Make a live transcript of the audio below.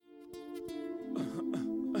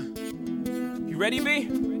ready, B?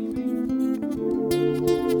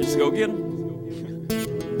 Let's go get him.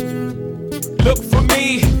 Look for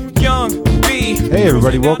me, young B. Hey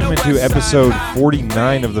everybody, welcome into episode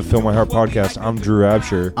 49 of the Fill My Heart podcast. I'm Drew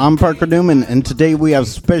Absher. I'm Parker Newman, and today we have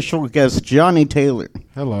special guest Johnny Taylor.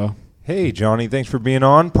 Hello. Hey Johnny, thanks for being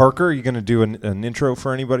on. Parker, are you going to do an intro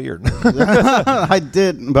for anybody or not? I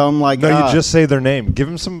did, but I'm like... No, you just say their name. Give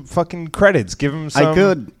them some fucking credits. Give them some... I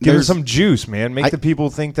could. Give them some juice, man. Make the people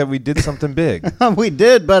think that we did something big. We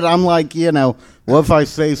did, but I'm like, what if I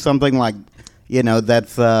say something like,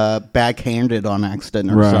 that's backhanded on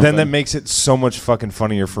accident or something? Then that makes it so much fucking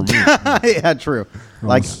funnier for me. Yeah, true.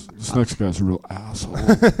 Like this next guy's a real asshole.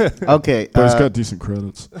 Okay. But he's got decent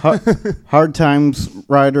credits. Hard Times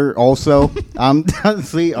writer also.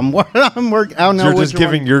 See, I'm working. I don't know. You're just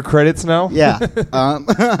giving your credits now? Yeah.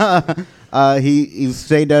 He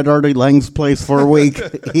stayed at Artie Lang's place for a week.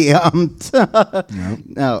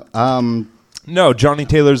 No, Johnny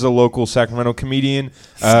Taylor's a local Sacramento comedian.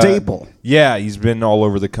 Staple. Yeah, he's been all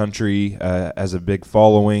over the country, has a big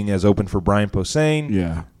following, has opened for Brian Posehn.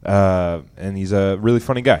 Yeah. And he's a really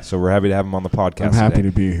funny guy, so we're happy to have him on the podcast I'm happy today.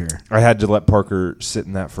 to be here. I had to let Parker sit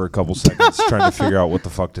in that for a couple seconds trying to figure out what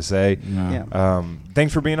the fuck to say. Yeah.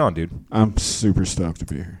 Thanks for being on, dude. I'm super stoked to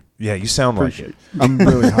be here. Yeah, you sound like it. I'm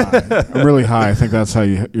really high. I think that's how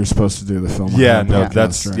you're supposed to do the film. Yeah, no,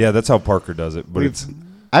 that's how Parker does it. But it's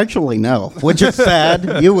actually no, which is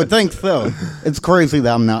sad. You would think so. It's crazy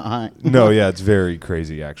that I'm not high. No, yeah, it's very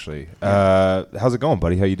crazy actually. How's it going,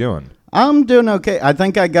 buddy? How you doing? I'm doing okay. I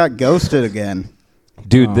think I got ghosted again.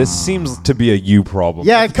 Dude, this seems to be a you problem.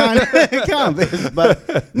 Yeah, it kind of is. But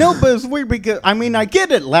it's weird because, I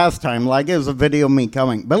get it last time. Like, it was a video of me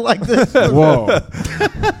coming. But, like, this. Whoa.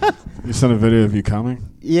 You sent a video of you coming?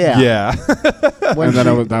 Yeah. Yeah. And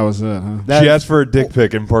then that was it, huh? She asked for a dick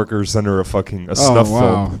pic, and Parker sent her a snuff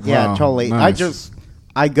film. Yeah, totally. Nice.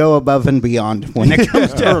 I go above and beyond when it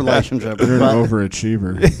comes to relationships. You're an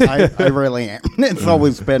overachiever. I really am. It's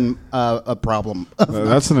always been a problem.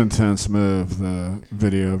 That's an intense move, the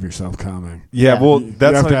video of yourself coming. Yeah, well,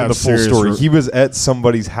 that's not even the full story. He He was at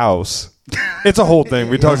somebody's house. It's a whole thing.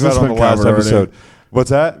 We talked about it on the last episode. Already. What's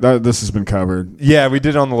that? This has been covered. Yeah, we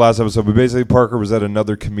did it on the last episode. But basically, Parker was at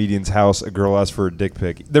another comedian's house. A girl asked for a dick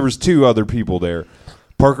pic. There was two other people there.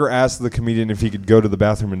 Parker asked the comedian if he could go to the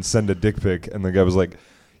bathroom and send a dick pic, and the guy was like,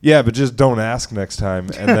 yeah, but just don't ask next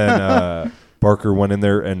time. And then Parker went in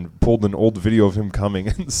there and pulled an old video of him coming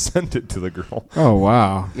and sent it to the girl. Oh,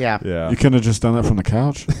 wow. Yeah. You couldn't have just done that from the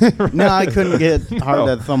couch? No, I couldn't get hard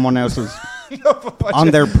at someone else's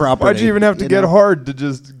on their property. Why'd you even have to get hard to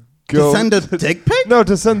just go? To send a dick pic? No,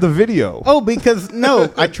 to send the video. Oh, because,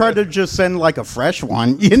 I tried to just send like a fresh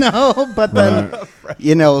one, but then,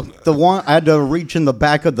 the one, I had to reach in the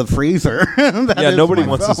back of the freezer. Yeah, nobody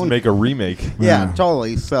wants us to make a remake. Yeah,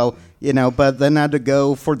 totally. So, but then I had to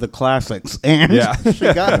go for the classics. And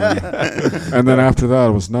she got And then after that,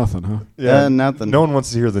 it was nothing, huh? Yeah, nothing. No one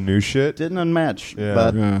wants to hear the new shit. Didn't unmatch. Yeah.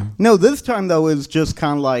 But no, this time, though, is just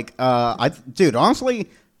kind of like, dude, honestly,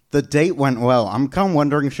 the date went well. I'm kind of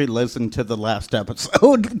wondering if she listened to the last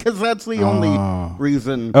episode because that's the only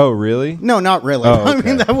reason. Oh, really? No, not really. Oh,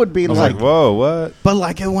 okay. That would be like, whoa, what? But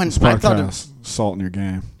like it went. I thought salt in your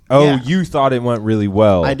game. Oh, Yeah. You thought it went really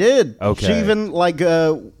well. I did. Okay. She even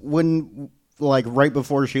when right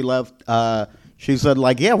before she left, she said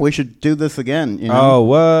yeah, we should do this again. Oh,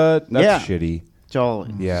 what? That's shitty.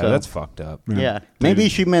 Totally. Yeah, that's fucked up. Yeah. Maybe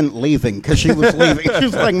she meant leaving because she was leaving.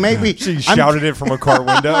 She's like, maybe. She shouted it from a car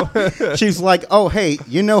window. She's like, oh, hey,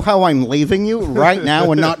 you know how I'm leaving you right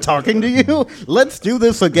now and not talking to you? Let's do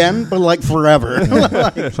this again, but like forever.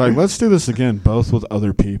 It's like, let's do this again, both with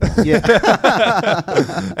other people. Yeah.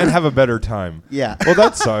 And have a better time. Yeah. Well,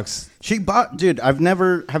 that sucks. She bought, dude,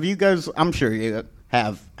 have you guys, I'm sure you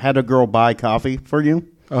have had a girl buy coffee for you?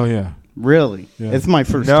 Oh, yeah. Really? Yeah. It's my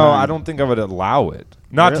first time. No, I don't think I would allow it.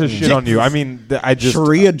 Not to shit on you. I mean, I just...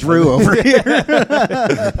 Sharia Drew over here.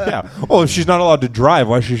 Yeah. Well, if she's not allowed to drive,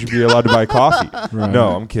 why should she be allowed to buy coffee? Right. No,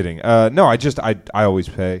 I'm kidding. No, I always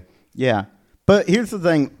pay. Yeah. But here's the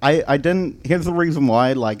thing. I didn't... Here's the reason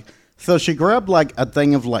why. So she grabbed, a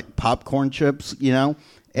thing of, popcorn chips,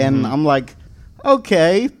 And I'm like,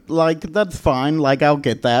 okay, that's fine. I'll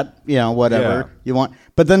get that. Whatever you want.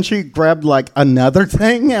 But then she grabbed, another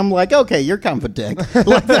thing. And I'm like, okay, you're kind of a dick.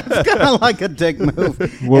 That's kind of like a dick move.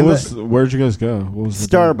 Where'd you guys go? What was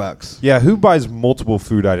Starbucks. Yeah, who buys multiple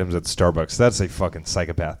food items at Starbucks? That's a fucking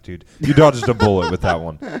psychopath, dude. You dodged a bullet with that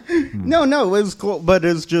one. No, it was cool. But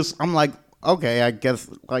it's just, I'm like, okay, I guess,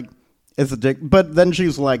 it's a dick. But then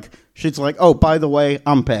she's like, oh, by the way,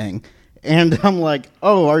 I'm paying. And I'm like,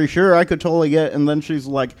 oh, are you sure? I could totally get. And then she's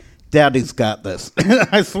like, Daddy's got this.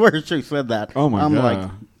 I swear she said that. Oh, my I'm God. like,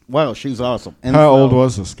 wow, she's awesome. And How so- old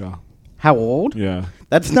was this guy? How old? Yeah.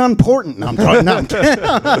 That's not important. No, I'm talking. No, I'm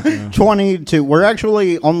kidding. 22. We're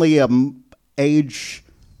actually only age.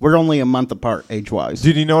 We're only a month apart age-wise.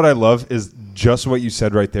 Dude, you know what I love is just what you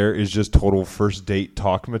said right there is just total first date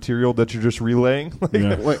talk material that you're just relaying. Like,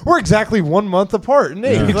 Yeah. we're exactly 1 month apart in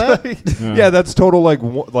age. Is that- Like, Yeah. that's total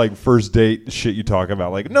like first date shit you talk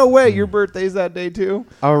about. Like, no way, your birthday's that day too.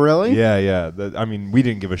 Oh, really? Yeah. I mean, we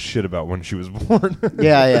didn't give a shit about when she was born.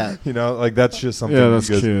 Yeah. You know, like that's just something. Yeah, that's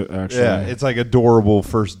because- cute, actually. Yeah, it's like adorable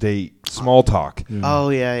first date small talk. Yeah. Oh,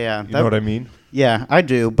 yeah. You know what I mean? Yeah, I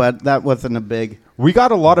do, but that wasn't a big. We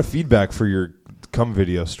got a lot of feedback for your cum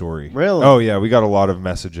video story. Really? Oh yeah, we got a lot of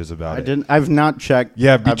messages about it. I've not checked.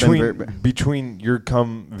 Yeah, I've been between your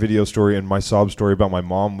cum video story and my sob story about my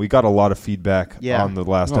mom, we got a lot of feedback Yeah. on the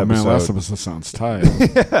last Oh, man, episode. last episode sounds tight.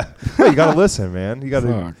 Hey, you gotta listen, man. You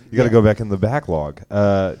gotta Fuck. go back in the backlog.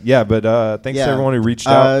 Thanks to everyone who reached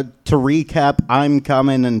out. To recap, I'm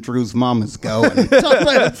coming and Drew's mom is going.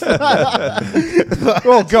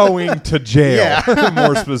 Well, going to jail, Yeah.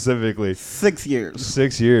 more specifically. 6 years.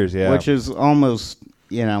 6 years, yeah. Which is almost,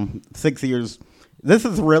 6 years. This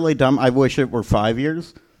is really dumb. I wish it were 5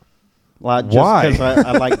 years. Just Why? because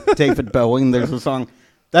I like David Bowie, and there's a song.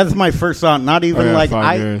 That's my first song. Not even yeah, like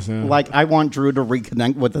 5 years, yeah. I want Drew to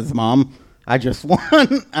reconnect with his mom. I just want. I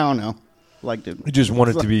don't know. Like to. you just want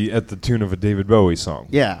it to be at the tune of a David Bowie song.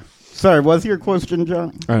 Yeah. Sorry. What's your question,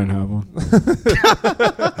 John? I didn't have one.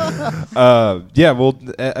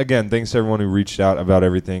 Again, thanks to everyone who reached out about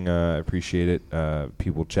everything. I appreciate it.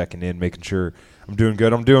 People checking in, making sure I'm doing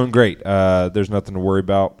good. I'm doing great. There's nothing to worry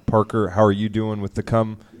about. Parker, how are you doing with the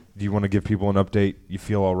cum? Do you want to give people an update? You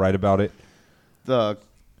feel all right about it?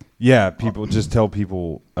 Yeah, people just tell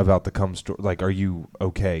people about the cum story. Like, are you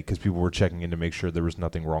okay? Because people were checking in to make sure there was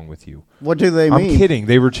nothing wrong with you. What do they I'm mean? kidding.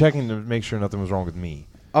 They were checking to make sure nothing was wrong with me.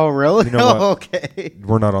 Oh, really? You know what? Okay.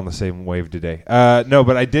 We're not on the same wave today. No,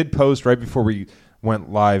 but I did post right before we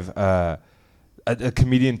went live. A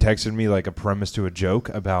comedian texted me like a premise to a joke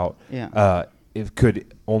about if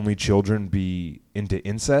could only children be into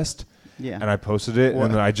incest. Yeah. And I posted it,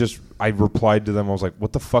 and then I replied to them. I was like,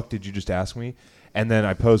 "What the fuck did you just ask me?" And then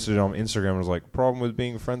I posted it on Instagram. And I was like, "Problem with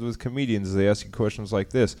being friends with comedians is they ask you questions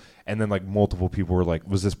like this." And then like multiple people were like,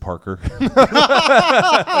 "Was this Parker?" And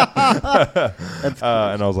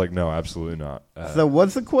I was like, "No, absolutely not." So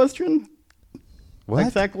what's the question? What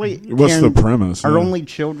Exactly. What's the premise? Are Yeah. only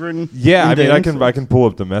children? Yeah, I into mean, I incest? can pull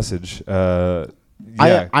up the message. Yeah,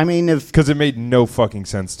 I mean, if because it made no fucking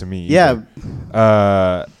sense to me. yeah,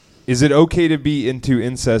 either. Is it okay to be into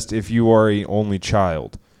incest if you are a only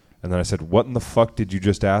child? And then I said, "What in the fuck did you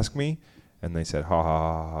just ask me?" And they said, "Ha ha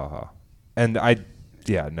ha ha ha." And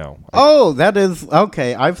no. oh, that is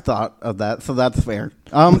okay. I've thought of that, so that's fair.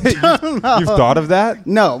 You've thought of that?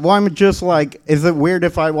 No, well, I'm just like, is it weird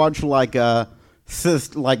if I watch like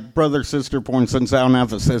brother sister porn since I don't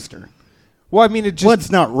have a sister? Well, I mean, it just. Well,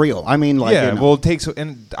 it's not real. I mean, like, yeah, well, it takes,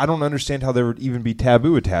 and I don't understand how there would even be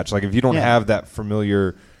taboo attached. Like, if you don't have that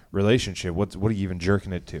familiar relationship, what are you even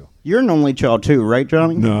jerking it to? you're an only child too, right,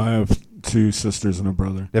 Johnny? No, I have 2 sisters and a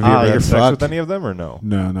brother. Have you ever you're had sex fucked. with any of them or no?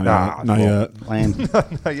 No, not Nah, yet. Not well, yet. Lame.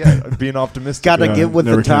 Not yet. Being optimistic. Got to Yeah, get with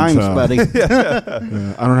never the can times, tell. buddy.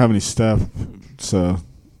 Yeah, I don't have any step, so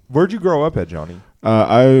Where'd you grow up at, Johnny?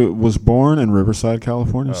 I was born in Riverside,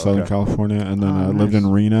 California, Oh, Southern okay. California, and then I lived nice.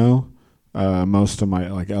 in Reno most of my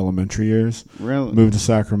elementary years. Really? Moved to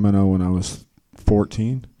Sacramento when I was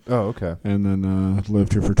 14, Oh, okay. and then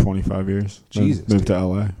lived here for 25 years. Then Jesus, moved dude. to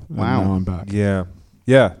LA. And Wow. now I'm back.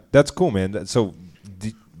 Yeah, that's cool, man. So,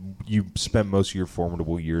 you spent most of your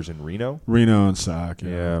formidable years in Reno? Reno and Sac.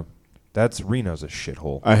 Yeah. Reno's a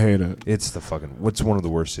shithole. I hate it. It's what's one of the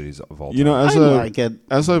worst cities of all time. You know, I like it.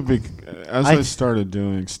 as I started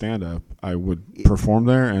doing stand up, I would perform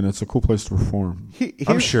there, and it's a cool place to perform.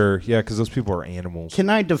 I'm sure, yeah, because those people are animals. Can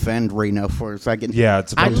I defend Reno for a second? Yeah,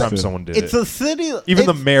 it's about time love- someone did It's it. a city. Even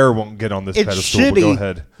the it's- mayor won't get on this It's pedestal, shitty, but go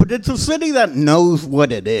ahead. but it's a city that knows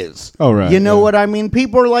what it is. Oh, right, You know yeah. what I mean?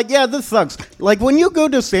 People are like, yeah, this sucks. Like, when you go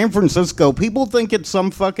to San Francisco, people think it's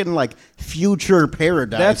some fucking, future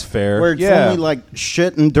paradise. That's fair, Where it's yeah. only,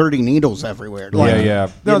 shit and dirty needles everywhere. Yeah.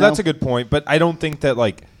 No, you that's know? a good point, but I don't think that,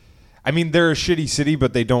 they're a shitty city,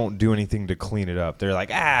 but they don't do anything to clean it up. They're like,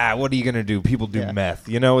 what are you going to do? People do Yeah. meth.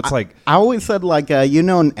 You know, it's I always said,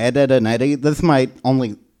 an Ed, Ed, and Eddie. This might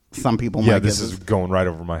only some people yeah, might this get is going right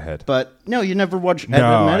over my head. But, no, you never watched Ed,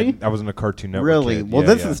 No, Ed, and Eddie? I was in a Cartoon Network Really? kid. Well,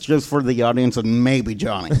 Yeah, this yeah. is just for the audience and maybe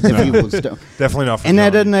Johnny, if he was still. Definitely not for And Johnny.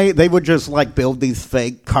 then they would just build these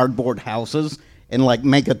fake cardboard houses, and like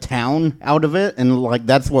make a town out of it, and like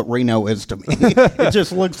that's what Reno is to me. It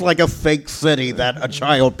just looks like a fake city that a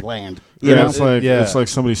child planned. You know? It's like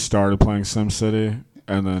somebody started playing SimCity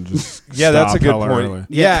and then just that's a good hella point. early.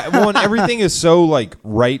 Yeah, well, and everything is so like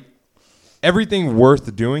right. Everything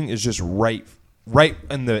worth doing is just right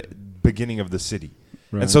in the beginning of the city,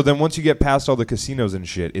 Right. and so then once you get past all the casinos and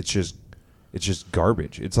shit, it's just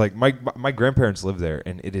garbage. It's like my grandparents live there,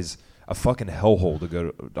 and it is a fucking hellhole to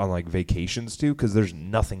go on like vacations to because there's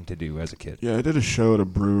nothing to do as a kid. Yeah, I did a show at a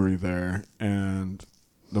brewery there, and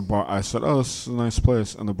I said, "Oh, this is a nice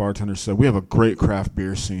place," and the bartender said, "We have a great craft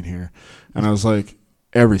beer scene here," and I was like,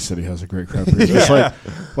 "Every city has a great craft beer." It's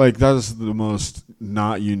like that is the most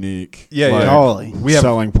not unique. Totally. We have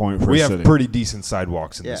selling point for a city. We have pretty decent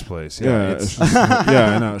sidewalks in this place. Yeah, it's just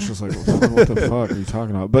I know. It's just like, what the fuck are you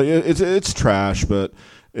talking about? But it's trash, but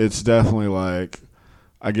it's definitely like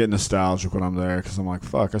I get nostalgic when I'm there because I'm like,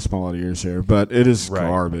 fuck, I spent a lot of years here. But it is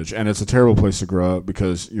garbage, and it's a terrible place to grow up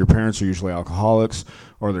because your parents are usually alcoholics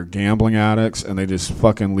or they're gambling addicts, and they just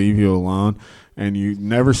fucking leave you alone, and you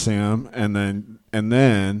never see them, and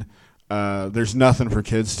then there's nothing for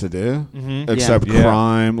kids to do except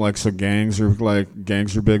crime. Like, so gangs are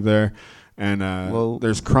big there, and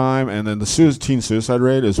there's crime, and then the teen suicide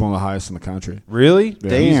rate is one of the highest in the country. Really? Yeah.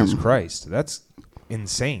 Damn. Jesus Christ, that's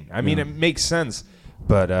insane. I mean, it makes sense,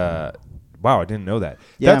 but wow, I didn't know that.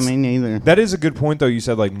 Yeah, me neither. That is a good point, though. You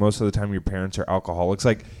said like most of the time your parents are alcoholics.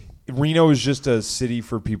 Like, Reno is just a city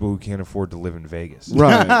for people who can't afford to live in Vegas.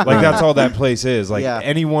 Right. Like, that's all that place is. Like, Yeah.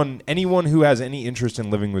 anyone who has any interest in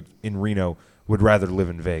living in Reno would rather live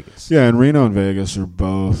in Vegas. Yeah, and Reno and Vegas are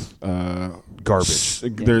both Garbage.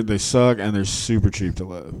 They suck, and they're super cheap to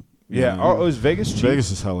live. Yeah. Yeah. Oh, is Vegas cheap?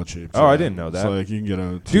 Vegas is hella cheap. Oh, I didn't know that. So like you can get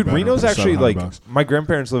a Dude, two-bedroom Reno's for actually like $700. my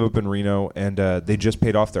grandparents live up in Reno, and they just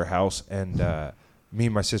paid off their house, and me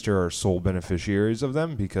and my sister are sole beneficiaries of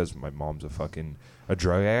them because my mom's a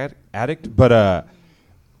drug addict. But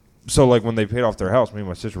so like when they paid off their house, me and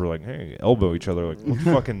my sister were like, "Hey, elbow each other, like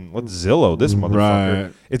let's Zillow this motherfucker."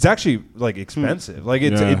 Right. It's actually like expensive. Like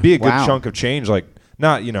Yeah. it'd be a good Wow. chunk of change. Like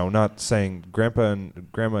not saying grandpa and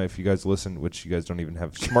grandma, if you guys listen, which you guys don't even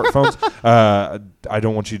have smartphones, I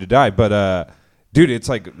don't want you to die. But dude, it's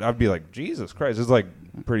like I'd be like, Jesus Christ, it's like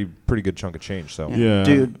pretty good chunk of change. So Yeah.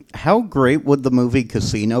 Dude, how great would the movie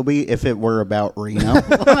Casino be if it were about Reno?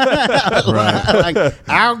 Like,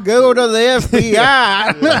 I'll go to the FBI.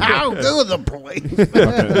 I'll go to the police.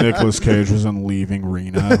 Okay, Nicolas Cage was in Leaving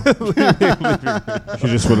Reno. He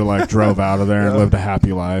just would have like drove out of there and lived a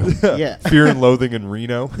happy life. Yeah. Fear and Loathing in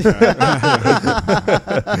Reno.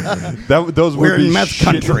 Those We're would be in meth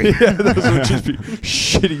country. Yeah, those would just be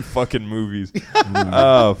shitty fucking movies.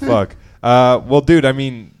 Oh fuck. Well, dude, I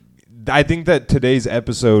mean, I think that today's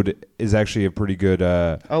episode is actually a pretty good.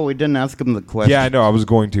 Oh, we didn't ask him the question. Yeah, I know. I was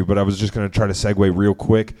going to, but I was just going to try to segue real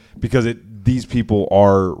quick because these people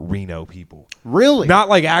are Reno people. Really? Not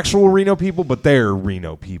like actual Reno people, but they're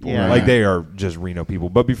Reno people. Yeah. Like they are just Reno people.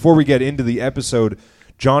 But before we get into the episode,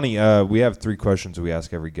 Johnny, we have 3 questions we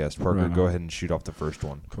ask every guest. Parker, Right. go ahead and shoot off the first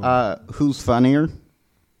one. Who's funnier?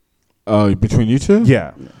 Between you two?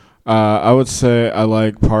 Yeah. I would say I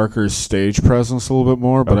like Parker's stage presence a little bit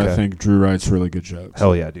more, but Okay. I think Drew writes really good jokes.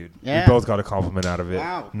 Hell yeah, dude. Yeah. We both got a compliment out of it.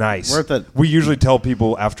 Wow. Nice. Worth it. We usually tell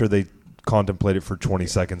people after they contemplate it for 20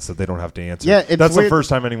 seconds that they don't have to answer. Yeah, it's that's weird. the first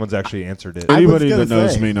time anyone's actually answered it. I was Anybody gonna that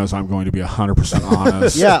knows say. me knows I'm going to be 100%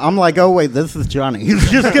 honest. Yeah, I'm like, oh, wait, this is Johnny.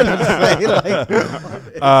 He's just going to say,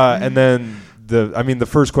 like... And then the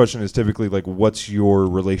first question is typically like, what's your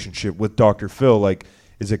relationship with Dr. Phil? Like,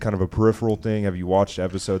 is it kind of a peripheral thing? Have you watched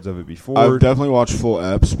episodes of it before? I've definitely watched full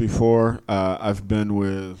eps before. I've been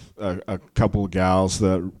with a couple of gals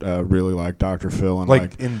that really like Dr. Phil and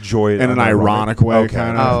like enjoy it in an ironic way, Okay.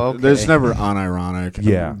 kind of. Oh, okay. There's never unironic.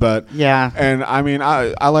 Yeah. But Yeah. and I mean,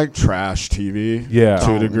 I like trash TV Yeah.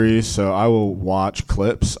 to a degree, so I will watch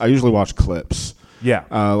clips. I usually watch clips. Yeah.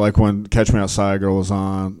 Like when Catch Me Outside Girl was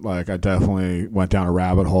on, like I definitely went down a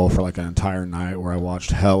rabbit hole for like an entire night where I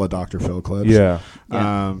watched hella Dr. Phil clips. Yeah.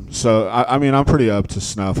 So I mean, I'm pretty up to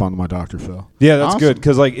snuff on my Dr. Phil. Yeah, that's Awesome. good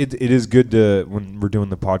because like it is good to when we're doing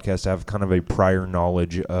the podcast to have kind of a prior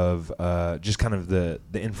knowledge of just kind of the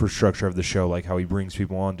infrastructure of the show, like how he brings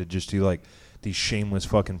people on to just do like these shameless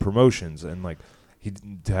fucking promotions and like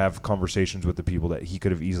to have conversations with the people that he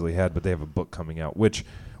could have easily had, but they have a book coming out, which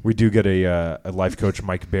we do get a life coach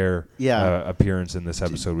Mike Bear appearance in this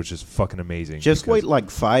episode, which is fucking amazing. Just wait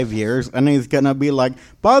like 5 years, and he's going to be like,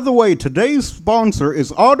 by the way, today's sponsor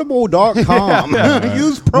is audible.com.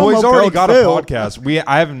 Use promo Well, he's already code got Phil. a podcast.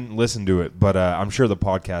 I haven't listened to it, but I'm sure the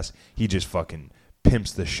podcast he just fucking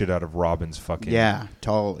pimps the shit out of Robin's fucking. Yeah,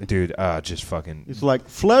 totally. Dude, just fucking. It's like,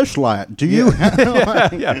 fleshlight, do you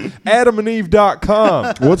have yeah.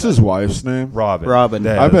 AdamandEve.com. What's his wife's name? Robin.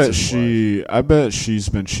 Yeah, I that's his wife. I bet she's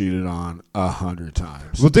been cheated on 100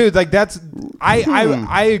 times. Well, dude, like that's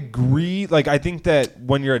I agree. Like I think that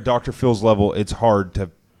when you're at Dr. Phil's level, it's hard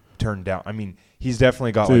to turn down. I mean, he's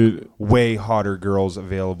definitely got like way hotter girls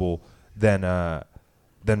available than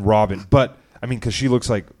Robin. But I mean, because she looks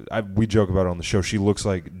like we joke about it on the show. She looks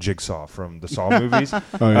like Jigsaw from the Saw movies.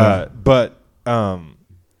 But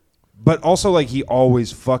also like he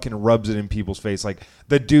always fucking rubs it in people's face. Like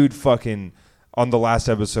the dude fucking on the last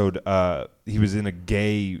episode, he was in a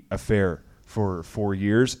gay affair for 4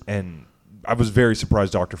 years, and I was very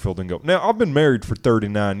surprised Dr. Phil didn't go, now, I've been married for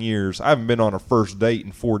 39 years. I haven't been on a first date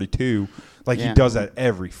in 42. Like, he does that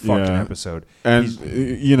every fucking episode.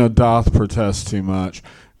 And, doth protest too much.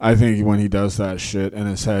 I think when he does that shit in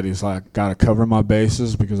his head, he's like, gotta cover my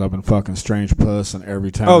bases because I've been fucking strange puss and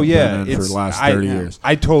every time I've been in for the last 30 years.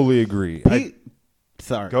 I totally agree.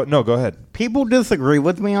 Sorry. Go ahead. People disagree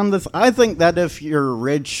with me on this. I think that if you're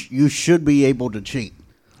rich, you should be able to cheat.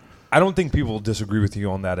 I don't think people disagree with you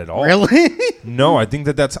on that at all. Really? No, I think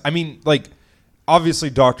that's... I mean, like, obviously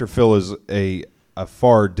Dr. Phil is a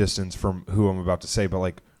far distance from who I'm about to say, but,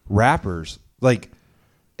 like, rappers, like,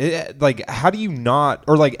 how do you not...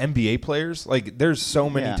 Or, like, NBA players, like, there's so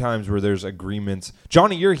many times where there's agreements.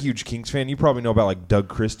 Johnny, you're a huge Kings fan. You probably know about, like, Doug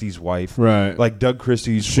Christie's wife. Right. Like, Doug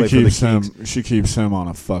Christie's play for the Kings. She keeps him on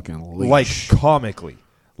a fucking leash. Like, comically.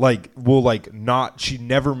 Like, she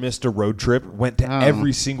never missed a road trip, went to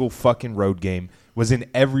every single fucking road game, was in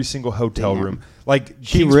every single hotel room. Like,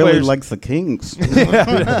 she Kings really players, likes the Kings.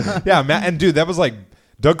 yeah, Matt, and dude, that was like,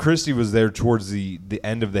 Doug Christie was there towards the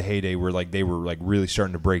end of the heyday where, like, they were, like, really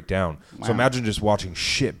starting to break down. Wow. So imagine just watching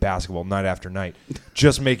shit basketball night after night,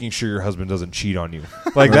 just making sure your husband doesn't cheat on you.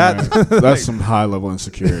 Like, that's like, some high-level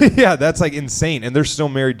insecurity. Yeah, that's, like, insane. And they're still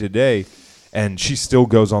married today, and she still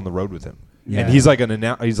goes on the road with him. Yeah. And he's like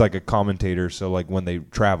he's like a commentator, so like when they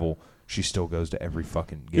travel, she still goes to every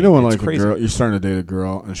fucking game. You know when like a girl, you're starting to date a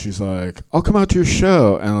girl, and she's like, "I'll come out to your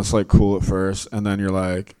show," and it's like cool at first, and then you're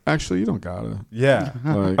like, "Actually, you don't gotta." Yeah.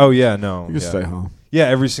 Like, oh yeah, no. You can stay home. Yeah,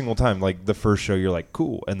 every single time. Like the first show, you're like,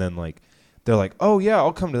 "Cool," and then like they're like, "Oh yeah,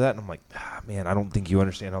 I'll come to that," and I'm like, man, I don't think you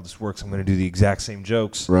understand how this works. I'm going to do the exact same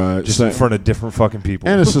jokes, right? Just in front of different fucking people.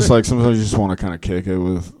 And it's just like sometimes you just want to kind of kick it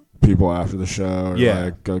with people after the show, or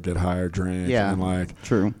like go get higher drink, and like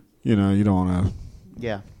true. You don't want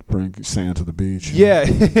to bring sand to the beach. Yeah,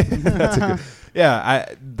 that's a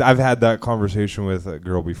good. I've had that conversation with a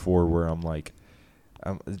girl before where I'm like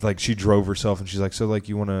she drove herself and she's like, so like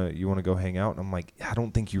you wanna go hang out, and I'm like, I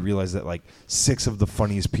don't think you realize that like 6 of the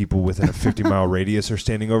funniest people within a 50-mile radius are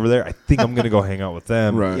standing over there. I think I'm gonna go hang out with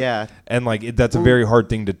them. Right. Yeah, and like that's a very hard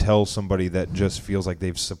thing to tell somebody that just feels like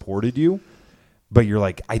they've supported you. But you're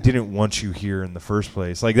like, I didn't want you here in the first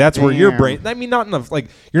place. Like, that's where your brain... I mean, not enough... Like,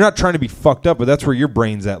 you're not trying to be fucked up, but that's where your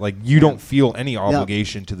brain's at. Like, you don't feel any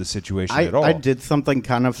obligation to the situation at all. I did something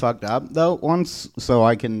kind of fucked up, though, once, so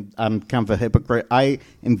I'm kind of a hypocrite. I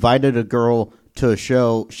invited a girl to a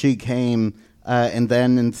show. She came, and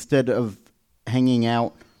then instead of hanging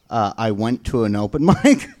out, I went to an open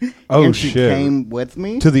mic. Oh, and she came with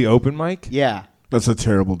me. To the open mic? Yeah. That's a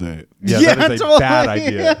terrible date. Yeah, that is a bad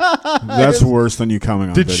idea. That's worse than you coming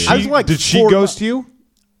on video. Did she ghost you?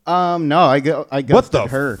 No, I ghosted what the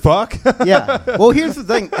her. Fuck? Yeah. Well, here's the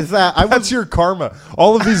thing: is that that's your karma.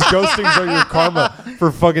 All of these ghostings are your karma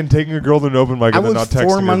for fucking taking a girl to an open mic and then not texting her back. I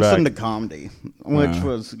was 4 months into comedy, which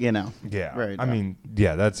was, yeah. Very I mean,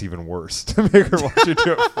 yeah, that's even worse to make her watch you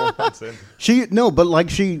do it 4 months in.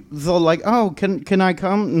 Oh, can I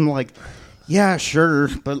come? And like, yeah, sure,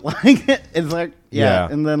 but like, it's like,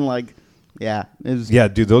 and then like,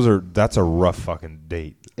 dude, that's a rough fucking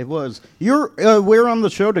date. It was. We're on the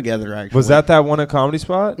show together, actually. Was that one at Comedy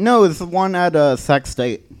Spot? No, it's the one at Sac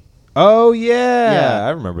State. Oh yeah, I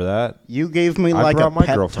remember that. You gave me like a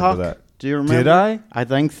pep talk. To that. Do you remember? Did I? I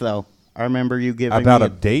think so. I remember you giving about me a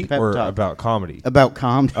date pep or talk. about comedy. About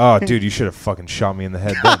comedy. Oh, dude, you should have fucking shot me in the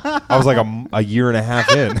head then. I was like a year and a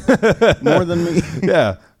half in. More than me.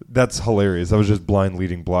 Yeah. That's hilarious. I was just blind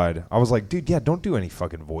leading blind. I was like, dude, don't do any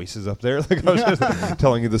fucking voices up there. Like, I was just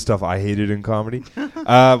telling you the stuff I hated in comedy.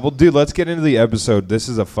 Well, dude, let's get into the episode. This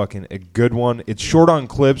is a good one. It's short on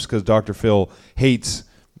clips because Dr. Phil hates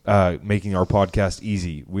making our podcast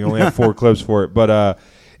easy. We only have 4 clips for it. But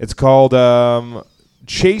it's called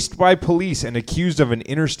Chased by Police and Accused of an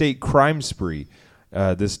Interstate Crime Spree.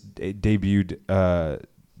 This debuted...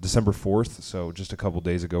 December 4th, so just a couple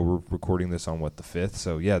days ago. We're recording this on the 5th.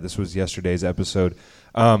 So yeah, this was yesterday's episode.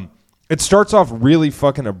 It starts off really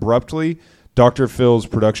fucking abruptly. Dr. Phil's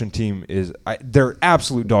production team they're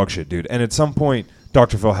absolute dog shit, dude. And at some point,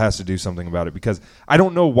 Dr. Phil has to do something about it because I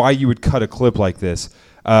don't know why you would cut a clip like this.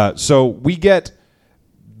 So we get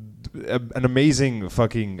an amazing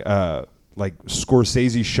fucking like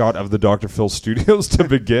Scorsese shot of the Dr. Phil studios to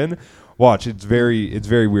begin. Watch, it's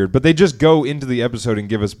very weird. But they just go into the episode and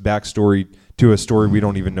give us backstory to a story we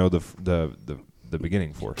don't even know the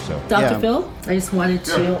beginning for. So Dr. Phil, I just wanted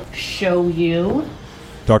to show you.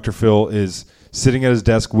 Dr. Phil is sitting at his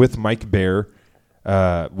desk with Mike Bear,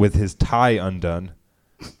 with his tie undone.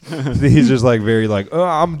 He's just like very like, oh,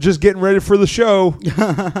 I'm just getting ready for the show.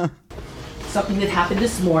 Something that happened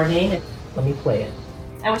this morning. Let me play it.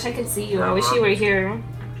 I wish I could see you. I wish you were here.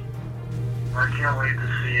 I can't wait to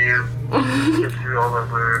see you. Kiss you all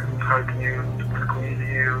over, hug you, squeeze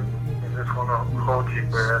you, and just want to hold you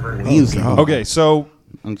forever. Okay, so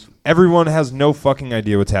everyone has no fucking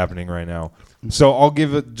idea what's happening right now. So I'll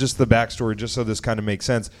give it just the backstory just so this kind of makes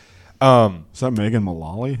sense. Is that Megan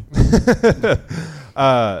Mullally?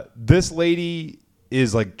 This lady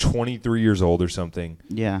is like 23 years old or something.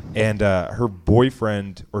 Yeah. And her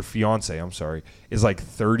boyfriend or fiance, I'm sorry, is like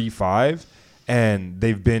 35. And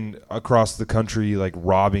they've been across the country like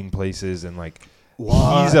robbing places and like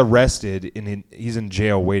he's arrested and he's in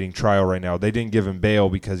jail waiting trial right now. They didn't give him bail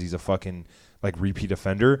because he's a fucking like repeat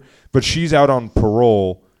offender. But she's out on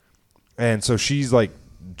parole. And so she's like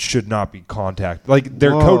should not be contacted. Like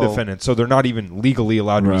they're co-defendants, so they're not even legally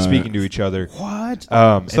allowed to be speaking to each other. What?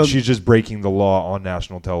 And she's just breaking the law on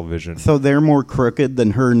national television. So they're more crooked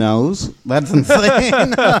than her nose? That's insane.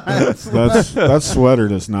 That sweater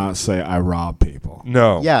does not say I rob people.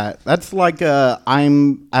 No. Yeah, that's like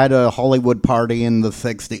I'm at a Hollywood party in the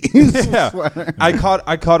 60s. Yeah.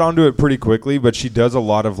 I caught onto it pretty quickly, but she does a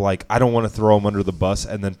lot of like, I don't want to throw him under the bus,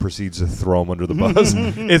 and then proceeds to throw him under the bus.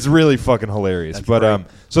 It's really fucking hilarious. That's but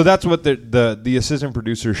so that's what the assistant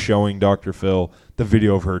producer is showing Dr. Phil the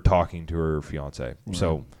video of her talking to her fiance. Right.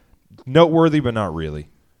 So noteworthy, but not really.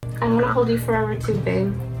 I want to hold you forever too,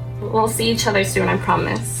 babe. We'll see each other soon, I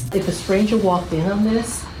promise. If a stranger walked in on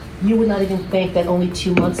this, you would not even think that only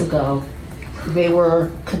 2 months ago they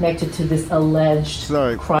were connected to this alleged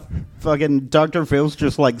crime. Fucking Dr. Phil's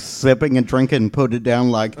just like sipping and drinking and put it down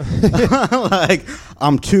like, like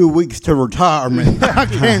I'm 2 weeks to retirement. I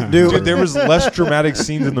can't do it. There was less dramatic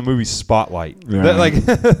scenes in the movie Spotlight. Yeah.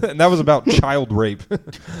 And that was about child rape.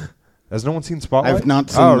 Has no one seen Spotlight? I've not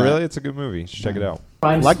seen Oh, that. really? It's a good movie. You should check it out.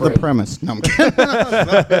 Like the premise. No, I'm kidding.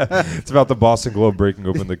 It's about the Boston Globe breaking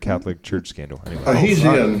open the Catholic Church scandal. Anyway. He's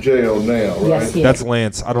in jail now, right? Yes, he That's is.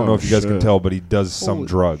 Lance. I don't know if you guys can tell, but he does some Holy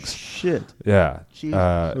drugs. Shit. Yeah.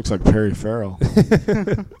 Looks like Perry Farrell.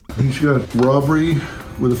 He's got robbery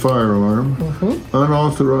with a firearm,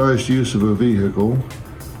 unauthorized use of a vehicle,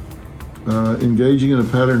 engaging in a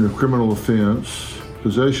pattern of criminal offense,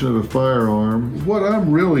 possession of a firearm. What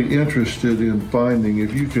I'm really interested in finding,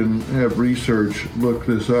 if you can have research look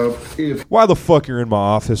this up, Why the fuck you're in my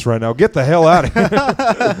office right now? Get the hell out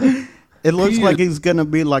of here. It looks like he's going to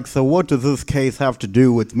be like, so what does this case have to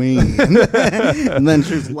do with me? And then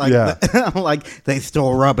she's like, like they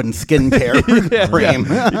stole rubbing skincare cream.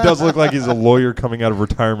 Yeah. He does look like he's a lawyer coming out of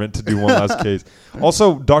retirement to do one last case.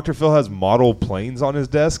 Also, Dr. Phil has model planes on his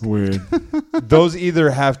desk. Weird. Those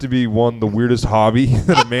either have to be, one, the weirdest hobby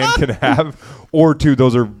that a man can have, or two,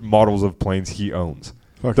 those are models of planes he owns.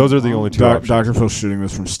 Those are the only two options. Dr. Phil's shooting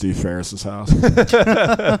this from Steve Ferris's house.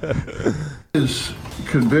 is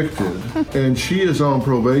convicted and she is on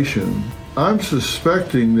probation. I'm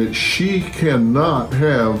suspecting that she cannot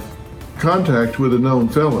have contact with a known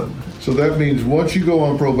felon. So that means once you go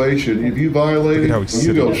on probation, if you violate it,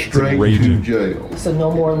 you go straight to jail. So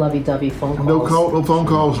no more lovey-dovey phone calls. No phone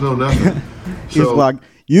calls, no nothing. He's like,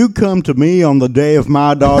 you come to me on the day of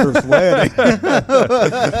my daughter's wedding.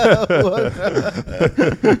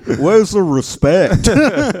 Where's the respect?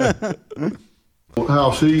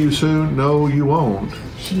 I'll see you soon. No, you won't.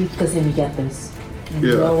 She doesn't even get this.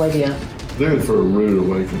 Yeah. No idea. They're in for a rude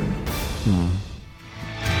awakening.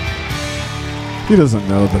 He doesn't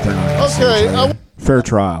know that they're not going to see each other. Fair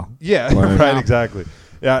trial. Yeah, Like- right, exactly.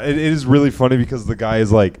 Yeah, it is really funny because the guy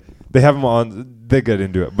is like, they have him on, they get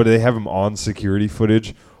into it, but they have him on security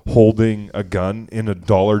footage holding a gun in a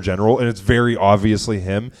Dollar General, and it's very obviously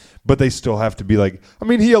him, but they still have to be like, I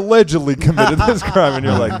mean, he allegedly committed this crime, and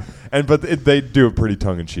you're like, they do it pretty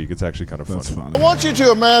tongue-in-cheek. It's actually kind of funny. That's funny. I want you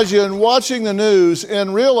to imagine watching the news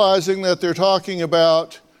and realizing that they're talking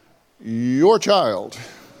about your child.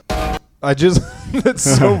 That's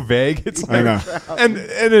so vague. It's like, I know. and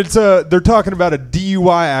it's they're talking about a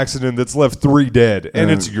DUI accident that's left 3 dead,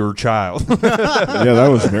 and it's your child. Yeah, that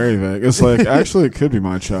was very vague. It's like, actually, it could be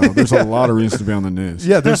my child. There's a lot of reasons to be on the news.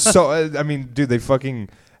 Yeah, there's I mean, dude, they fucking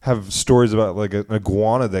have stories about like an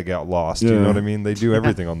iguana that got lost. You know what I mean? They do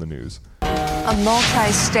everything on the news. A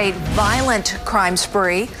multi-state violent crime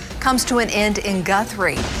spree comes to an end in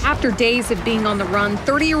Guthrie. After days of being on the run,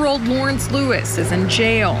 30-year-old Lawrence Lewis is in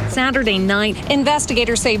jail. Saturday night,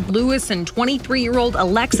 investigators say Lewis and 23-year-old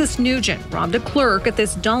Alexis Nugent robbed a clerk at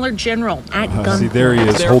this Dollar General at gunpoint. See, there he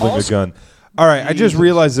is holding a gun. All right, I just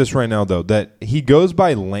realized this right now, though, that he goes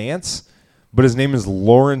by Lance, but his name is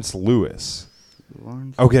Lawrence Lewis.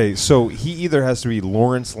 Okay, so he either has to be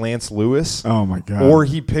Lawrence Lance Lewis. Oh my god! Or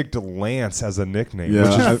he picked Lance as a nickname,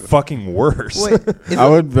 which is fucking worse. Wait, I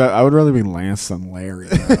would rather be Lance than Larry.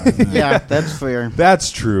 Yeah, that's fair.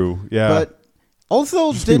 That's true. Yeah, but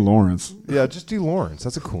also just be Lawrence. Yeah, just do Lawrence.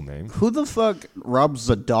 That's a cool name. Who the fuck robs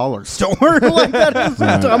a dollar store? Like, that is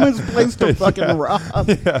the dumbest place to fucking rob.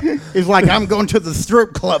 Yeah. He's like, I'm going to the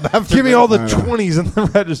strip club after. Give me all the 20s in the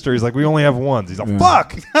register. He's like, we only have ones. He's like,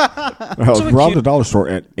 fuck. Robbed a dollar store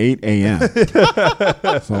at 8 a.m.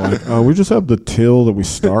 So like, we just have the till that we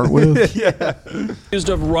start with. Yeah. Accused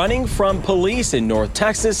of running from police in North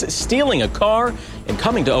Texas, stealing a car, and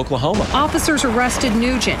coming to Oklahoma. Officers arrested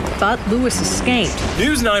Nugent, but Lewis escaped.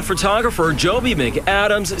 News 9 photographer Joby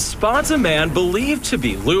McAdams spots a man believed to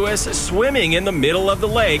be Lewis swimming in the middle of the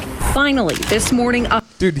lake. Finally, this morning,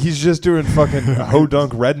 dude, he's just doing fucking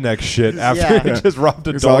ho-dunk redneck shit after he just robbed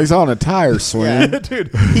a dollar. He's on a tire swim. Yeah,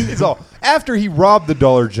 dude, he's all after he robbed the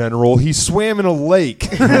Dollar General, he swam in a lake.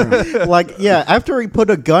 Like, yeah, after he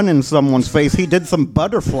put a gun in someone's face, he did some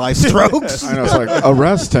butterfly strokes. I know, it's like,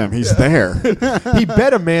 arrest him. He's there. He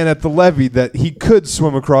bet a man at the levee that he could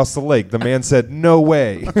swim across the lake. The man said, no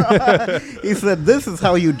way. He said, this is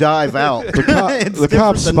how you dive out. The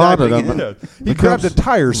cops spotted him. Yeah. He grabbed a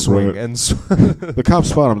tire swing and the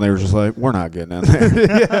cops spotted him. They were just like, we're not getting in there.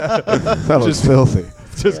 That was filthy.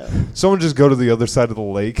 Someone just go to the other side of the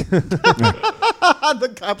lake.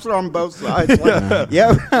 The cops are on both sides. Like,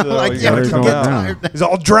 yeah. Like, he's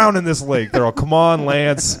all drowned in this lake. They're all, come on,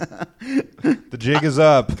 Lance. The jig is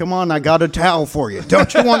up. Come on, I got a towel for you.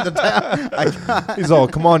 Don't you want the towel? He's all,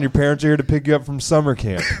 come on, your parents are here to pick you up from summer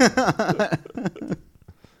camp.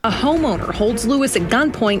 a homeowner holds Lewis at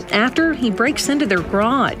gunpoint after he breaks into their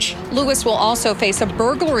garage. Lewis will also face a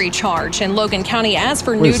burglary charge in Logan County. As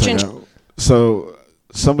for Nugent... So...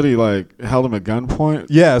 somebody like held him at gunpoint?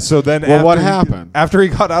 Yeah, so then what happened? After he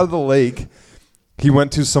got out of the lake, he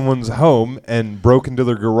went to someone's home and broke into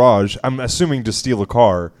their garage, I'm assuming to steal a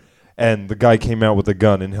car, and the guy came out with a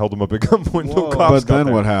gun and held him up at gunpoint until cops got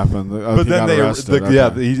there. What happened? But then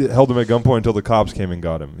he held him at gunpoint until the cops came and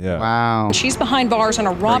got him. Yeah. Wow. She's behind bars on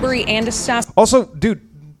a robbery and assassination. Also, dude,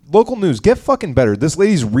 local news, get fucking better. This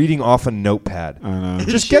lady's reading off a notepad. I know.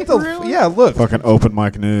 Just get the yeah. Look, fucking open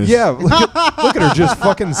mic news. Yeah, look at her just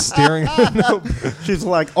fucking staring at the notepad. She's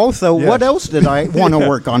like, also, what else did I want to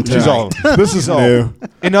work on tonight? She's all, this is new.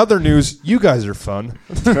 In other news, you guys are fun.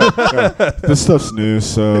 This stuff's new,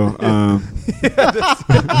 so.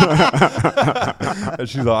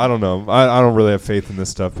 She's all, I don't know. I don't really have faith in this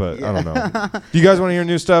stuff, but I don't know. Do you guys want to hear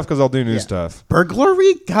new stuff? Because I'll do new stuff.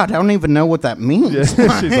 Burglary? God, I don't even know what that means.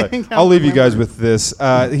 Yeah. She's like, I'll leave you guys with this.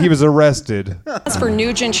 He was arrested. As for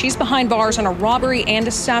Nugent, she's behind bars on a robbery and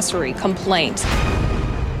accessory complaint.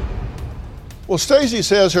 Well, Stacey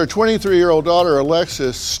says her 23-year-old daughter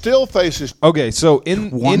Alexis still faces. Okay, so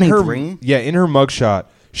in her mugshot,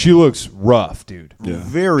 she looks rough, dude. Yeah.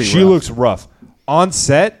 Very. She looks rough. On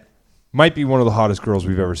set, might be one of the hottest girls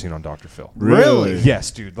we've ever seen on Dr. Phil. Really?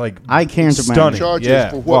 Yes, dude. Like I can't stunning.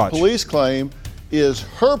 Charges for what police claim is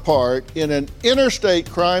her part in an interstate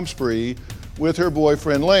crime spree with her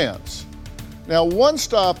boyfriend Lance. Now, one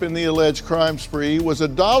stop in the alleged crime spree was a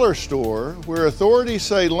dollar store where authorities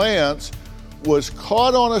say Lance was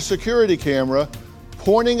caught on a security camera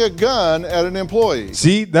pointing a gun at an employee.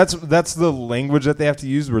 See, that's the language that they have to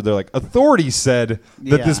use where they're like, authorities said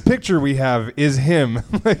that this picture we have is him.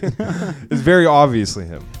 It's very obviously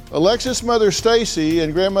him. Alexis' mother Stacy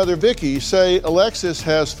and grandmother Vicky say Alexis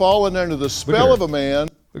has fallen under the spell of a man.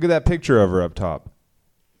 Look at that picture of her up top.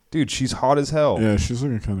 Dude, she's hot as hell. Yeah, she's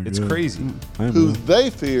looking kind of good. It's crazy. Who they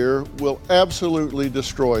fear will absolutely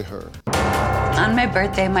destroy her. On my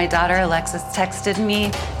birthday, my daughter Alexis texted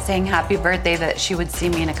me saying happy birthday, that she would see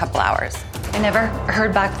me in a couple hours. I never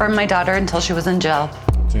heard back from my daughter until she was in jail.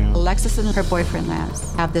 Damn. Alexis and her boyfriend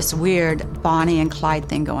Lance have this weird Bonnie and Clyde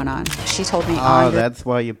thing going on. She told me Oh, that's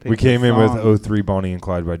why you picked We came the in with song. 03 Bonnie and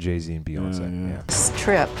Clyde by Jay-Z and Beyonce. Yeah. this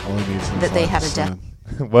trip All he needs in that his they life have a is death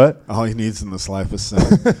sin. What? All he needs in this life is sin.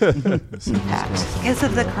 Is his girlfriend. Because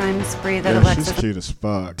of the crime spree that Yeah, Alexis. she's cute as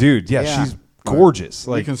fuck. Dude, yeah, she's gorgeous.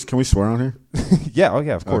 We Like, can we swear on here? yeah, oh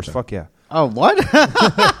yeah, of course. Okay. Fuck yeah. Oh, what?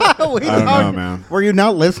 I don't know, man. Were you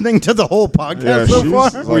not listening to the whole podcast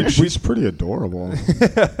so far? She's pretty adorable.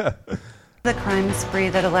 The crime spree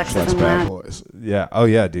that Alexis That's and bad Lance. boys. Yeah. Oh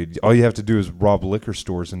yeah, dude. All you have to do is rob liquor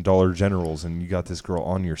stores and Dollar Generals, and you got this girl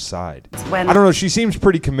on your side. When- I don't know. She seems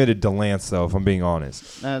pretty committed to Lance, though. If I'm being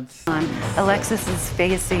honest. That's Alexis is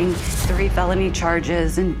facing 3 felony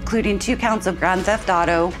charges, including 2 counts of grand theft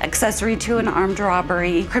auto, accessory to an armed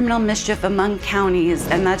robbery, criminal mischief among counties,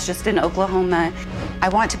 and that's just in Oklahoma. I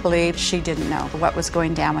want to believe she didn't know what was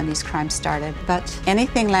going down when these crimes started, but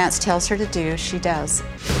anything Lance tells her to do, she does.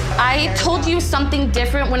 I told you something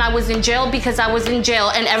different when I was in jail because I was in jail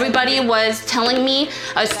and everybody was telling me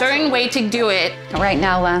a certain way to do it. Right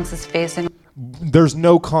now, Lance is facing. There's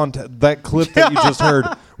no context. That clip that you just heard,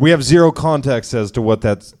 we have zero context as to what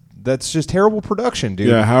that's. That's just terrible production, dude.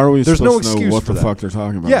 Yeah, how are we There's no supposed to know excuse what for the that. fuck they're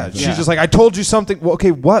talking about? Yeah, she's just like, I told you something. Well,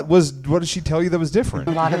 okay, what did she tell you that was different?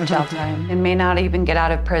 A lot of jail time and may not even get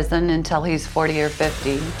out of prison until he's 40 or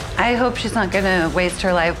 50. I hope she's not going to waste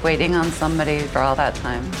her life waiting on somebody for all that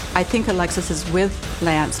time. I think Alexis is with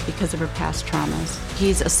Lance because of her past traumas.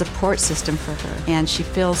 He's a support system for her, and she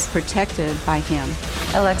feels protected by him.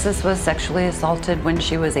 Alexis was sexually assaulted when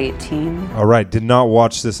she was 18. All right, did not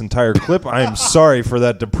watch this entire clip. I am sorry for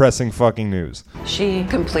that depressing fucking news. She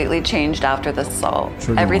completely changed after the assault.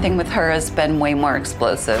 Trigger Everything with her has been way more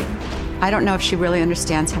explosive. I don't know if she really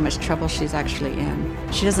understands how much trouble she's actually in.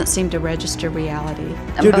 She doesn't seem to register reality.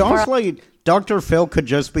 Dude, honestly, Dr. Phil could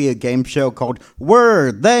just be a game show called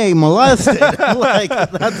Were They Molested? Like,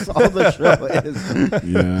 that's all the show is.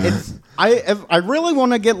 Yeah. I really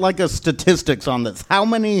want to get like a statistics on this. How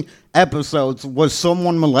many episodes was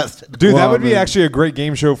someone molested? Dude, that would be actually a great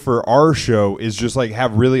game show for our show. Is just like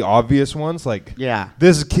have really obvious ones, like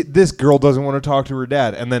this girl doesn't want to talk to her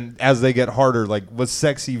dad, and then as they get harder, like was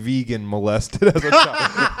sexy vegan molested as a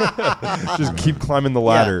child? Just keep climbing the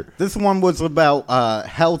ladder. Yeah. This one was about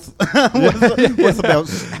health. was about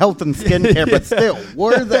health and skincare, but still,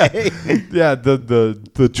 were they? Yeah,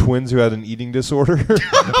 the twins who had an eating disorder,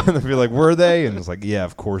 and they'd be like, "Were they?" And it's like, "Yeah,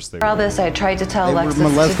 of course they For all were." this, I tried to tell They Alexis were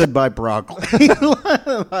molested to by broccoli.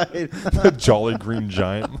 The Jolly Green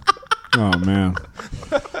Giant. Oh man,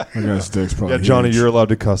 that guy's dick's probably. Yeah, Johnny, huge. you're allowed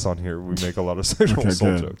to cuss on here. We make a lot of sexual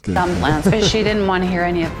assault jokes. dump Lance, but she didn't want to hear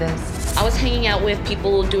any of this. I was hanging out with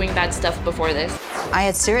people doing bad stuff before this. I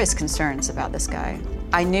had serious concerns about this guy.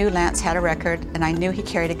 I knew Lance had a record, and I knew he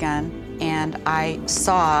carried a gun, and I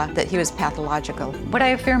saw that he was pathological. What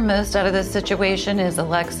I fear most out of this situation is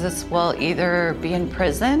Alexis will either be in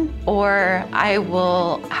prison or I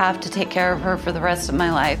will have to take care of her for the rest of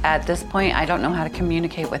my life. At this point, I don't know how to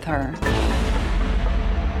communicate with her.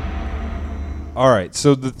 All right,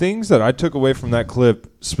 so the things that I took away from that clip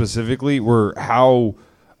specifically were how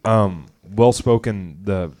well-spoken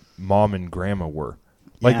the mom and grandma were.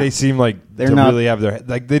 Like, Yeah. they seem like They're to not- really have their...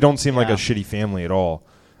 Like, they don't seem like a Yeah. shitty family at all,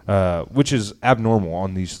 which is abnormal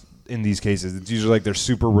in these cases. It's usually like they're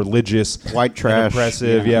super religious, White trash. and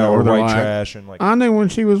oppressive, Yeah, or they're white like, trash, and like... I knew when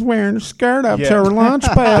she was wearing a skirt up Yeah. to her lunch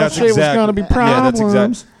pail, she was going to be problems. Yeah,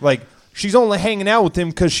 that's exact. Like, she's only hanging out with him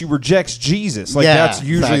because she rejects Jesus. Like, Yeah, that's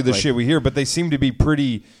usually the exactly. shit we hear. But they seem to be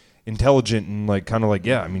pretty intelligent and like kind of like,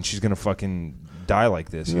 yeah, I mean, she's gonna fucking die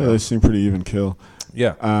like this. you Yeah, know? they seem pretty even kill.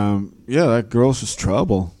 Yeah. Yeah, that girl's just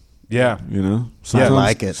trouble. Yeah. You know? Yeah. Sometimes, I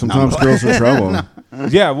like it. Sometimes No. girls are trouble.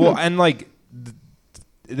 Yeah, well, and like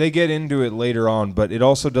they get into it later on, but it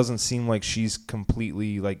also doesn't seem like she's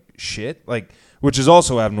completely like shit, like, which is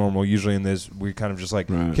also abnormal. Usually in this, we kind of just like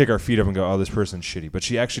Right. kick our feet up and go, "Oh, this person's shitty," but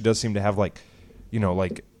she actually does seem to have like, you know,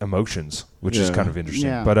 like emotions, which is Yeah. kind of interesting.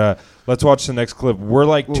 Yeah. But let's watch the next clip. We're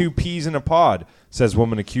like two peas in a pod, says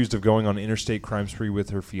woman accused of going on interstate crime spree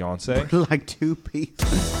with her fiance. Like two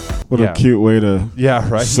pieces. What Yeah. a cute way to Yeah,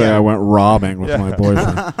 right. say Yeah. I went robbing with Yeah. my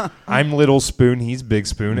boyfriend. I'm Little Spoon, he's Big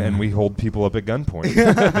Spoon, and we hold people up at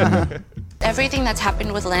gunpoint. Everything that's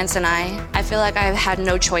happened with Lance and I feel like I've had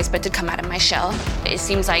no choice but to come out of my shell. It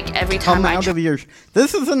seems like every time Come I out of your...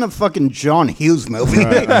 This isn't a fucking John Hughes movie.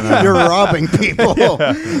 You're robbing people.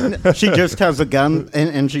 She just has a gun,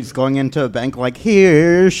 and she's going into a bank like,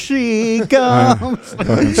 here she comes.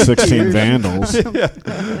 Fucking 16 vandals.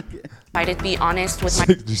 try to be honest with my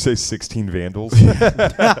Did you say 16 vandals?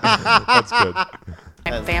 That's good.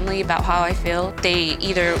 my family about how I feel. They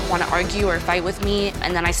either want to argue or fight with me,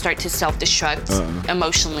 and then I start to self-destruct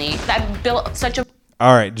emotionally. I've built such a...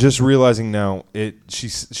 All right, just realizing now,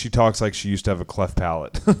 she talks like she used to have a cleft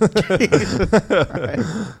palate.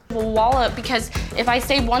 Wallop, because if I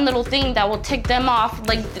say one little thing that will tick them off,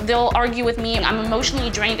 like they'll argue with me. I'm emotionally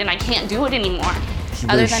drained and I can't do it anymore. She's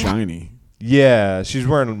very shiny. Yeah, she's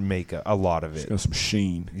wearing makeup, a lot of it. She's got some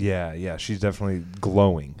sheen. Yeah, she's definitely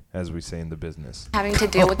glowing, as we say in the business. Having to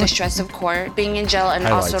deal with the stress of court, being in jail, and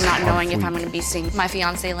also not knowing if I'm going to be seeing my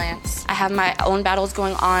fiance Lance. I have my own battles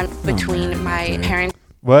going on between my parents.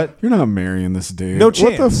 What? You're not marrying this dude. No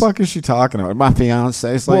chance. What the fuck is she talking about? My fiance.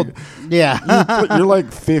 It's like, you're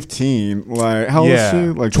like 15. Like, how old is she?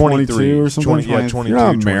 Like 22 or something? 22. You're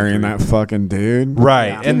not marrying that fucking dude. Right.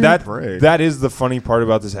 Yeah. And that is the funny part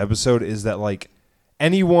about this episode is that, like,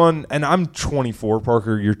 anyone, and I'm 24,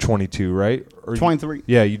 Parker, you're 22, right? Or 23.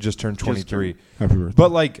 You just turned 23. Happy birthday.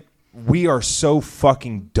 But, like, we are so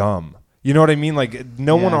fucking dumb. You know what I mean? Like,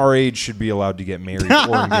 no one our age should be allowed to get married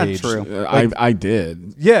or engaged. True. Like, I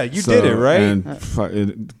did. Yeah, you did it, right? And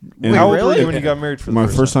how old were you when you got married for the my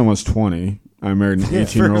first time? I was 20. I married an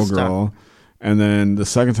 18-year-old girl. And then the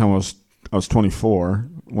second time I was 24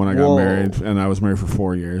 when I got married, and I was married for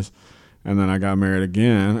 4 years. And then I got married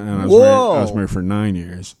again, and I was married for 9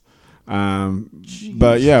 years.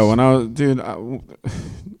 But yeah, when I was,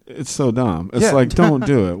 it's so dumb. It's like, don't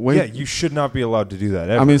do it. Wait. Yeah, you should not be allowed to do that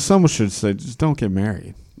ever. I mean, someone should say, just don't get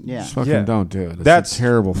married. Yeah. Just fucking don't do it. That's a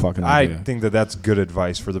terrible fucking idea. I think that's good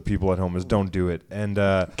advice for the people at home is don't do it. And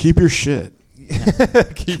keep your shit.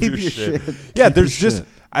 keep your shit. Yeah, there's just,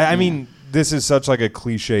 I mean, this is such like a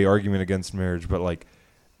cliche argument against marriage, but like,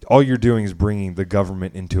 all you're doing is bringing the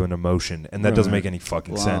government into an emotion, and that doesn't make any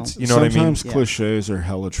fucking sense. You know what I mean? Sometimes cliches are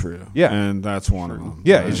hella true. Yeah. And that's one of them.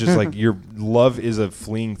 Yeah, it's just like your love is a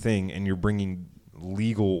fleeting thing, and you're bringing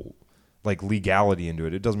legality into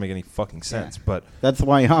it. It doesn't make any fucking sense. But that's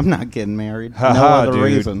why I'm not getting married. No other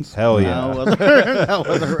reasons. Hell yeah. No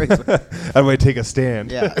other reasons. That way, take a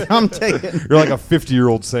stand. Yeah, I'm taking. You're like a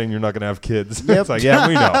 50-year-old saying you're not going to have kids. Yep. It's like, yeah,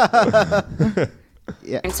 we know.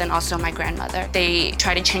 Yeah. And also my grandmother. They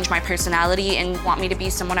try to change my personality and want me to be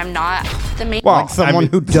someone I'm not. Like someone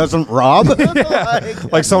who doesn't rob?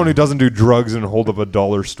 Like someone who doesn't do drugs and hold up a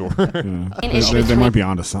dollar store. They might be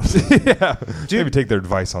onto something. Yeah. Maybe take their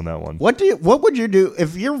advice on that one. What would you do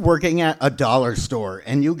if you're working at a dollar store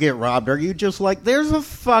and you get robbed? Are you just like, there's a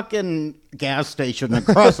fucking gas station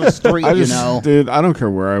across the street, Dude, I don't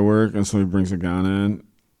care where I work and somebody brings a gun in.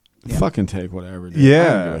 Yeah. Fucking take whatever, dude. Yeah. I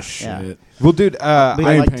don't give a shit. Yeah. Well, dude, I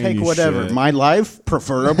ain't like, take whatever. Shit. My life,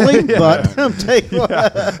 preferably, but take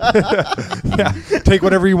take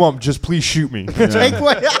whatever you want. Just please shoot me. Take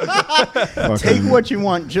what you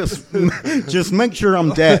want. Just make sure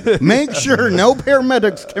I'm dead. Make sure no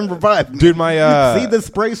paramedics can revive me. Dude, my see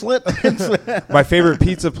this bracelet? My favorite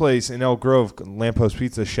pizza place in Elk Grove, Lamppost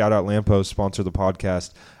Pizza. Shout out Lamppost, sponsor the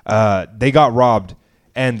podcast. They got robbed.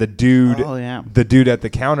 And the dude at the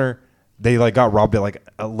counter, they like got robbed at like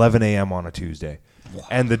 11 a.m. on a Tuesday. Wow.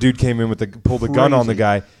 And the dude came in pulled the gun on the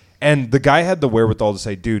guy. And the guy had the wherewithal to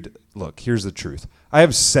say, dude, look, here's the truth. I have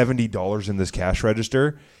 $70 in this cash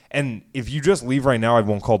register. And if you just leave right now, I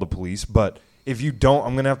won't call the police. But if you don't,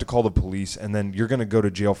 I'm going to have to call the police. And then you're going to go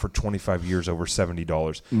to jail for 25 years over $70.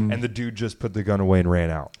 Mm. And the dude just put the gun away and ran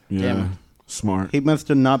out. Yeah. Damn. Smart. He must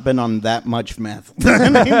have not been on that much meth. He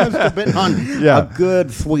must have been on a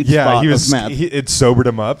good sweet spot of meth. It sobered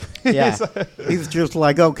him up. Yeah. He's just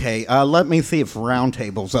like, okay, let me see if Round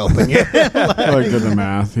Table's open. Like did the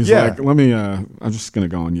math. He's like, let me, I'm just going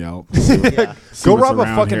to go on Yelp. Go rob a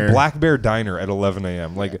fucking Black Bear Diner at 11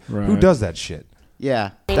 a.m. Like, who does that shit? Yeah.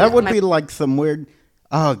 That would be like some weird,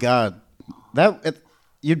 oh, God.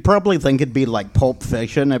 You'd probably think it'd be like Pulp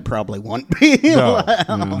Fiction. It probably wouldn't be. No.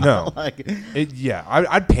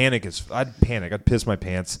 I'd panic. I'd piss my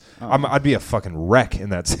pants. I'd be a fucking wreck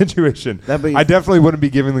in that situation. I definitely wouldn't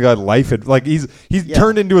be giving the guy life. He's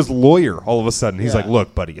turned into his lawyer all of a sudden. He's like,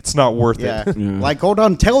 look, buddy, it's not worth it. Like, hold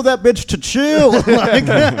on, tell that bitch to chill.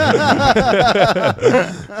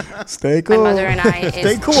 Stay cool. My mother and I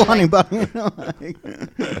stay cool, honey bunny.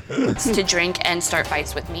 To drink and start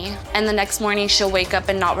fights with me. And the next morning she'll wake up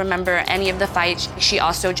and not remember any of the fights. She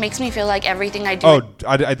also makes me feel like everything I do. Oh,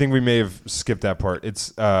 I think we may have skipped that part.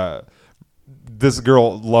 It's this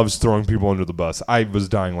girl loves throwing people under the bus. I was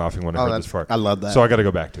dying laughing when I heard this part. I love that. So I got to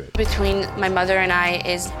go back to it. Between my mother and I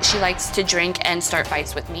is she likes to drink and start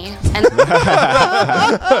fights with me. And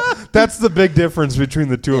that's the big difference between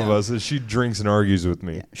the two of us is she drinks and argues with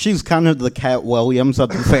me. She's kind of the Cat Williams of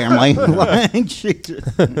the family.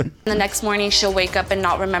 The next morning she'll wake up and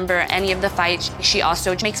not remember any of the fights. She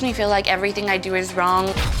also makes me feel like everything I do is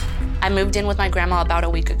wrong. I moved in with my grandma about a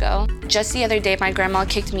week ago. Just the other day, my grandma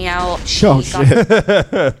kicked me out. Shit.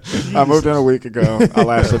 I moved in a week ago. I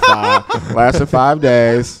lasted 5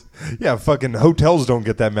 days. Yeah, fucking hotels don't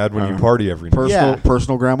get that mad when you party every night.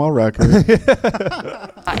 Personal grandma record.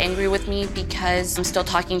 Angry with me because I'm still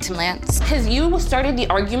talking to Lance. Because you started the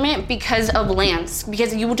argument because of Lance.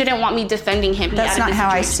 Because you didn't want me defending him. That's not how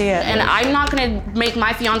I see it. And I'm not going to make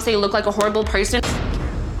my fiance look like a horrible person.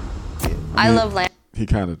 I love Lance. He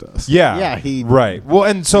kind of does. Yeah. Right. Well,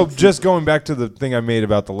 and so just going back to the thing I made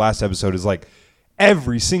about the last episode is like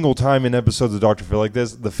every single time in episodes of Dr. Phil like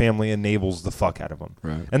this, the family enables the fuck out of him.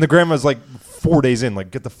 Right. And the grandma's like 4 days in,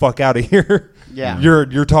 like, get the fuck out of here. Yeah.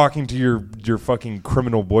 You're talking to your fucking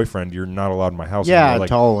criminal boyfriend. You're not allowed in my house. Yeah, anymore. Like,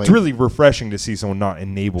 totally. It's really refreshing to see someone not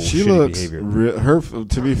enable shitty behavior.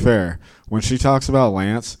 To be fair, when she talks about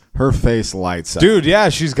Lance, her face lights up. Dude, yeah,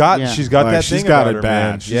 she's got that she's thing got about it her,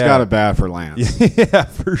 bad. man. She's got it bad for Lance. Yeah,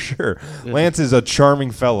 for sure. Lance is a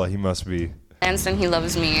charming fella. He must be. Lance and he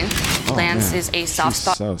loves me. Lance is a soft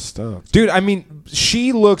spot. So stoked. Dude, I mean,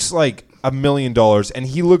 she looks like $1 million, and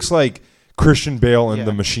he looks like Christian Bale in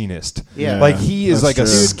The Machinist. Yeah. Like, he is like true. a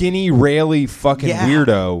skinny, raily fucking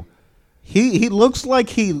weirdo. He looks like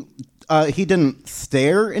he didn't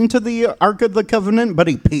stare into the Ark of the Covenant, but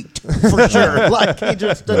he peeked for sure. Like, he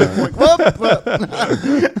just did it like, whoop.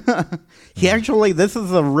 He actually, this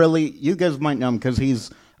is a really, you guys might know him because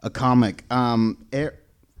he's a comic.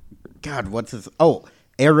 God, what's his? Oh,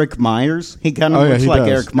 Eric Myers. He kind of looks like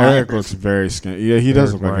Eric Myers. Eric looks very skinny. Yeah, he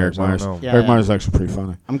does look like Eric Myers. Eric Myers is actually pretty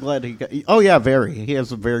funny. I'm glad he got. Oh yeah, very. He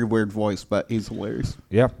has a very weird voice, but he's hilarious.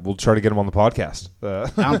 Yeah, we'll try to get him on the podcast.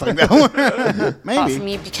 I don't think that. Maybe. For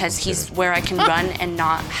me because he's where I can run and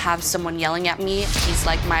not have someone yelling at me.'s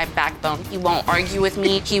like my backbone. He won't argue with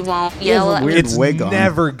me. He won't yell at me. It's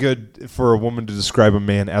never good for a woman to describe a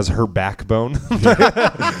man as her backbone.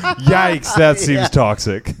 Yikes, that seems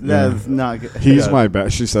toxic. That's not good. He's my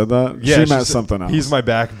back. She said that? Yeah, she meant something else. He's my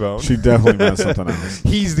backbone. She definitely meant something else.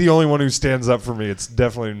 He's the only one who stands up for me. It's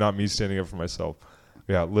definitely not me standing up for myself.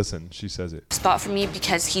 Yeah, listen, she says it. Spot for me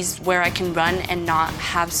because he's where I can run and not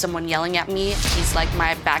have someone yelling at me. He's like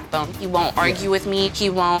my backbone. He won't argue with me. He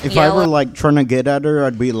won't If yell I were like trying to get at her,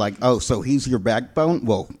 I'd be like, "Oh, so he's your backbone?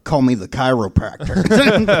 Well, call me the chiropractor."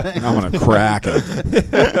 I'm gonna crack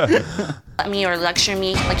it. at me or lecture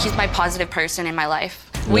me. Like, he's my positive person in my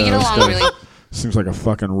life. We get along really. Seems like a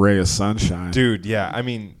fucking ray of sunshine. Dude, yeah. I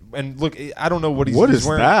mean, and look, I don't know what he's What is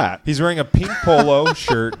wearing. that? He's wearing a pink polo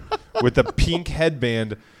shirt with a pink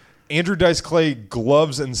headband, Andrew Dice Clay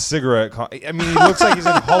gloves and cigarette. I mean, he looks like he's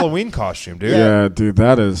in a Halloween costume, dude. Yeah, dude,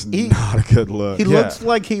 that is not a good look. He looks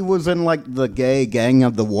like he was in like the gay gang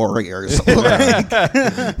of the Warriors. Like,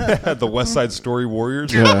 The West Side Story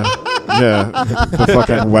Warriors. Yeah, yeah, the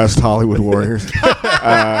fucking West Hollywood Warriors.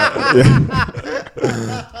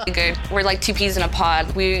 Good. We're like two peas in a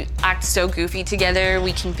pod. We act so goofy together.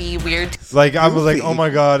 We can be weird. Like, I was like, oh my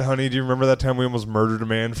God, honey, do you remember that time we almost murdered a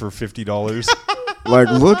man for $50? Like,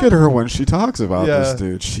 look at her when she talks about this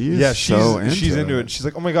dude. She is she's into it. She's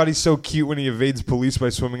like, oh my God, he's so cute when he evades police by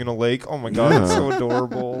swimming in a lake. Oh my God, it's so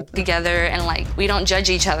adorable. Together, and like, we don't judge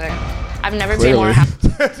each other. I've never been more happy.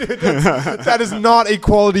 Dude, that is not a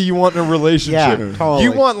quality you want in a relationship. Yeah, totally.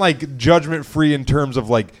 You want like judgment free in terms of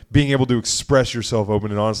like being able to express yourself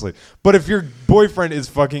open and honestly. But if your boyfriend is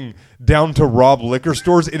fucking down to rob liquor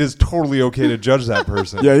stores, it is totally okay to judge that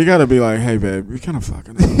person. Yeah, you got to be like, hey, babe, you're kind of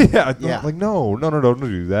fucking. Yeah. Like, no, don't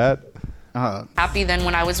do that. Happy than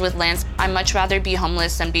when I was with Lance. I'd much rather be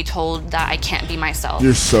homeless than be told that I can't be myself.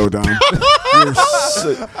 You're so dumb.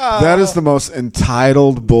 That is the most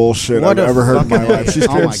entitled bullshit I've ever heard in my life. She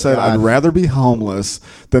straight up said, I'd rather be homeless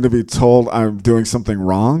than to be told I'm doing something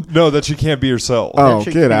wrong. No, that she can't be herself. Oh,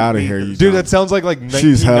 get out of here, you dude. That sounds like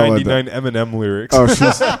 1999 Eminem lyrics. Oh,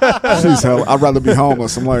 she's hell. I'd rather be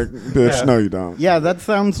homeless. I'm like, bitch, no, you don't. Yeah, that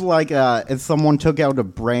sounds like if someone took out a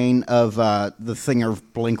brain of the singer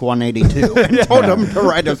of Blink-182 and told him to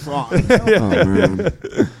write a song. Oh, man.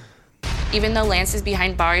 Even though Lance is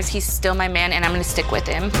behind bars, he's still my man, and I'm going to stick with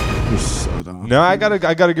him. You're so dumb. No, I gotta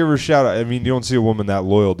give her a shout out. I mean, you don't see a woman that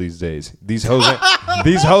loyal these days. These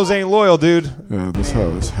hoes ain't loyal, dude. Yeah, this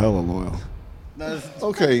hoe is hella loyal.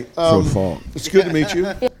 Okay, It's your fault. it's good to meet you.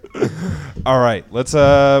 All right, let's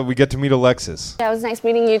we get to meet Alexis. Yeah, it was nice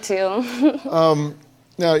meeting you too.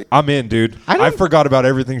 Now I'm in, dude. I forgot about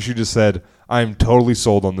everything she just said. I'm totally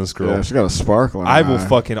sold on this girl. Yeah, she got a sparkle in her I will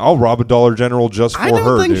eye. I'll rob a Dollar General just for her, I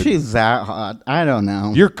don't think dude. she's that hot. I don't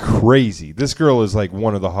know. You're crazy. This girl is like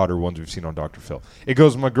one of the hotter ones we've seen on Dr. Phil. It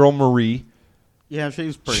goes my girl Marie. Yeah,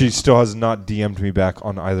 she's pretty. She still has not DM'd me back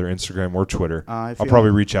on either Instagram or Twitter. I'll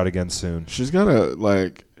probably reach out again soon. She's got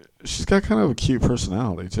kind of a cute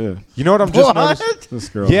personality too. You know what I'm just noticing? This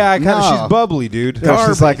girl. Yeah, she's bubbly, dude. Yeah,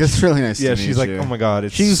 she's like, it's really nice to meet she's like, you. oh my God,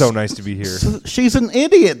 it's so nice to be here. She's an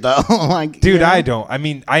idiot, though. Like, dude, I don't. I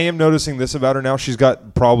mean, I am noticing this about her now. She's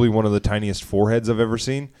got probably one of the tiniest foreheads I've ever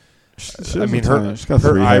seen. I mean,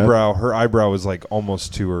 her eyebrow is like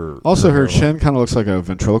almost to her. Also, her hairline. chin kind of looks like a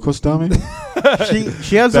ventriloquist dummy.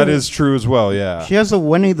 she has that is true as well. Yeah, she has a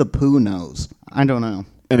Winnie the Pooh nose. I don't know.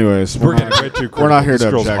 Anyways, we're getting way too we're not here to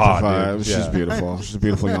This girl's objectify. hot, dude. She's Yeah. beautiful. She's a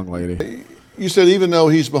beautiful young lady. You said even though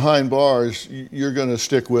he's behind bars, you're going to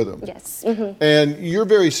stick with him. Yes. Mm-hmm. And you're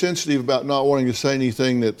very sensitive about not wanting to say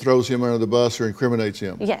anything that throws him under the bus or incriminates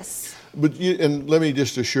him. Yes. But and let me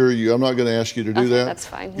just assure you, I'm not going to ask you to do that. That's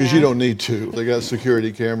fine. Because you don't need to. They got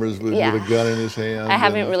security cameras with a gun in his hand. I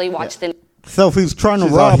haven't really watched the. So if he's trying to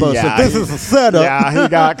rob us, if this is a setup. Yeah, he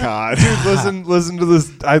got caught. Dude, listen to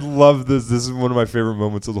this. I love this. This is one of my favorite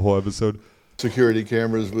moments of the whole episode. Security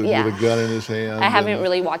cameras with a gun in his hand. I haven't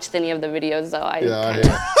really watched any of the videos though.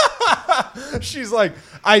 She's like,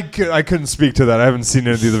 I couldn't speak to that. I haven't seen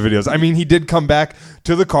any of the other videos. I mean, he did come back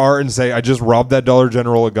to the car and say, I just robbed that Dollar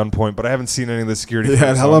General at gunpoint, but I haven't seen any of the security. He had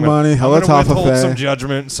footage, so hella I'm gonna- money, I'm hella gonna withhold top of some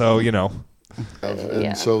judgment, so, you know.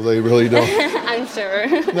 And so they really don't. I'm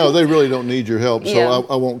sure. No, they really don't need your help. So Yeah.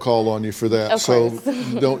 I won't call on you for that. Of so course.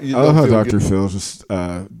 don't you? I love don't how feel Dr. guilty. Phil's just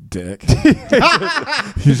dick.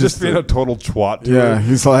 He's just being a total twat to Yeah, her.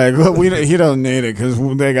 he's like, well, he don't need it because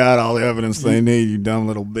they got all the evidence they need, you dumb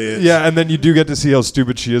little bitch. Yeah, and then you do get to see how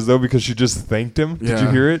stupid she is, though, because she just thanked him. Did you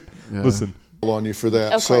Yeah. hear it? Yeah. Listen. On you for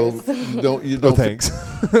that. Of So course. don't thanks.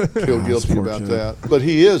 feel guilty poor about kid. that. But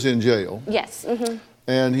he is in jail. Yes. Mm-hmm.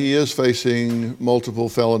 And he is facing multiple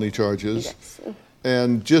felony charges. Yes.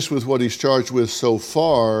 And just with what he's charged with so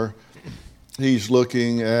far, he's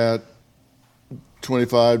looking at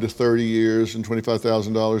 25 to 30 years and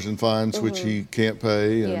 $25,000 in fines, which he can't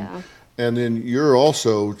pay. And, Yeah. and then you're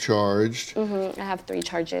also charged. Mm-hmm. I have 3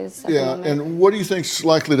 charges. At the Yeah. moment. And what do you think's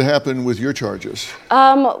likely to happen with your charges?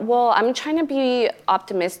 Well, I'm trying to be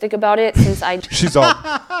optimistic about it since I. She's all,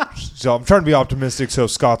 I'm trying to be optimistic, so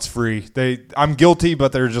Scott's free. I'm guilty,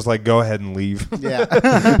 but they're just like, go ahead and leave.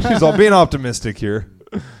 Yeah. She's all being optimistic here.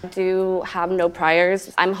 do have no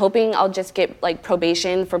priors. I'm hoping I'll just get like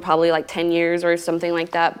probation for probably like 10 years or something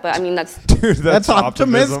like that. But I mean, that's Dude, that's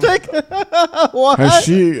optimistic. What? Has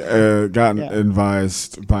she gotten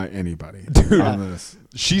advised by anybody on this?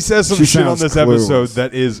 She says some She shit on sounds this episode clueless.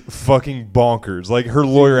 that is fucking bonkers. Like, her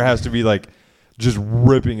lawyer has to be like just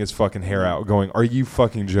ripping his fucking hair out, going, "Are you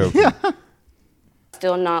fucking joking?"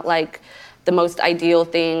 still not like the most ideal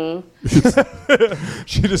thing.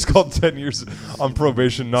 She just called 10 years on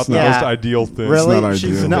probation not the Yeah. most ideal thing. Really? not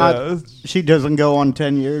She's ideal. not. Yeah. She doesn't go on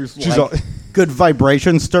 10 years. She's like, all- good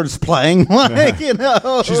vibration starts playing. Like, you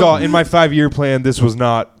know. She's all, in my 5-year plan, this was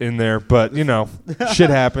not in there, but, you know, shit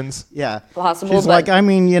happens. Yeah. Possible, She's but- like, I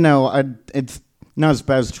mean, you know, it's not as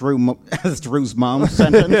bad as Drew's mom's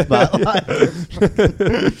sentence, but like,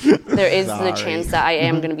 There is the Sorry. chance that I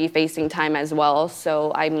am going to be facing time as well.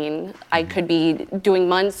 So, I mean, I could be doing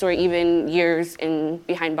months or even years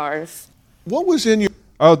behind bars. What was in your...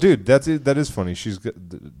 Oh, dude, that is funny. She's got,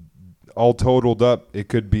 all totaled up, it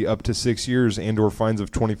could be up to 6 years and or fines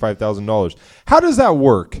of $25,000. How does that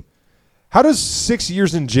work? How does 6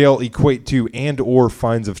 years in jail equate to and or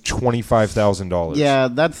fines of $25,000? yeah,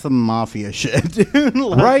 that's some mafia shit, dude.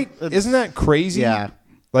 Like, Right? it's- Isn't that crazy? Yeah.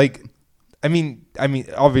 Like, I mean,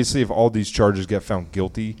 obviously, if all these charges get found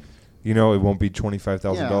guilty, you know, it won't be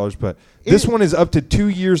 $25,000. But this one is up to 2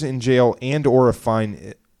 years in jail and or a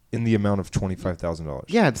fine in the amount of $25,000.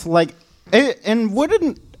 Yeah, it's like, and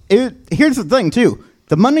wouldn't it? Here's the thing, too.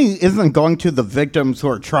 The money isn't going to the victims who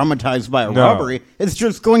are traumatized by a No. robbery. It's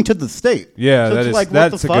just going to the state. Yeah, So that it's is like, what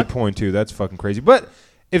that's the a good fuck? point too. That's fucking crazy. But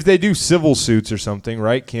if they do civil suits or something,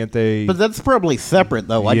 right? Can't they? But that's probably separate,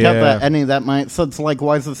 though. I doubt that any of that might. So it's like,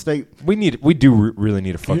 why is the state? We really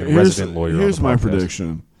need a fucking resident lawyer. Here's on the my podcast.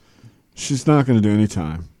 prediction. She's not going to do any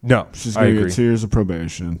time. No, She's I going to agree. get 2 years of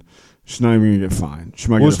probation. She's not even going to get fined. She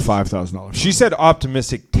might get a $5,000 fine. She said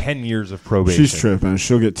optimistic 10 years of probation. She's tripping.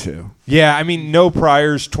 She'll get 2. Yeah, I mean, no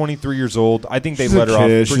priors, 23 years old. I think they She's let a her off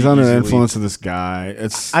kid. pretty She's under the easily. influence of this guy.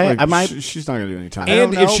 It's I like, might- she's not going to do any time.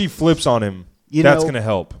 And don't if know. she flips on him, You that's know- going to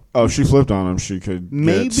help. Oh, if she flipped on him, she could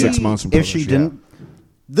maybe get 6 months in if prison. she didn't.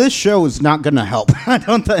 This show is not going to help. I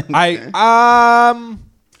don't think.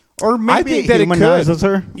 Or maybe I think that it humanizes could.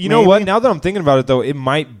 her. You know what? Now that I'm thinking about it, though, it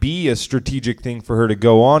might be a strategic thing for her to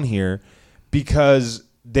go on here because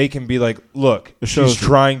they can be like, look, she's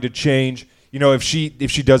trying to change. You know, if she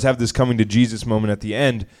does have this coming to Jesus moment at the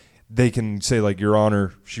end, they can say like, Your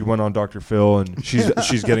Honor, she went on Dr. Phil and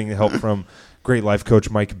she's getting help from great life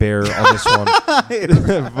coach Mike Bear on this one.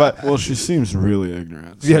 But well, she seems really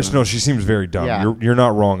ignorant. Yes, no, she seems very dumb. Yeah. You're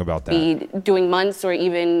not wrong about that. Be doing months or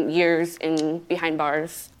even years in behind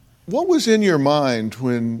bars. What was in your mind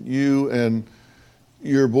when you and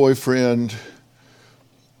your boyfriend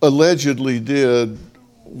allegedly did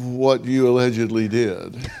what you allegedly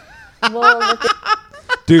did?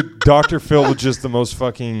 Dude, Dr. Phil was just the most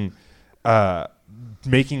fucking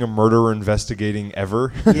making a murderer investigating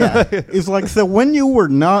ever. Yeah. It's like, so when you were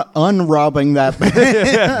not unrobbing that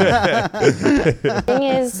The thing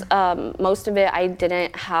is, most of it I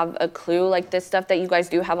didn't have a clue. Like this stuff that you guys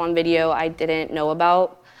do have on video, I didn't know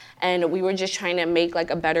about. And we were just trying to make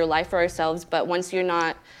like a better life for ourselves. But once you're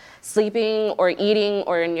not sleeping or eating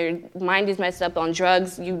or your mind is messed up on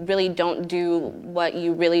drugs, you really don't do what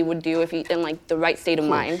you really would do if you're in like the right state of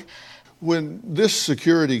mind. When this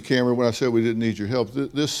security camera, when I said we didn't need your help,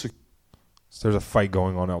 There's a fight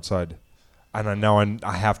going on outside. And now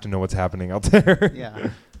I have to know what's happening out there.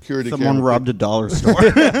 Yeah. Security Someone camera robbed a dollar store.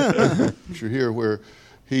 Picture here where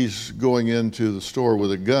he's going into the store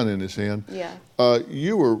with a gun in his hand. Yeah.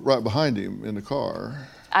 You were right behind him in the car.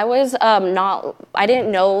 I was I didn't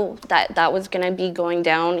know that was going to be going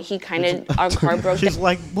down. He kind of, our car broke She's down.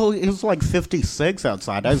 like, well, it was like 56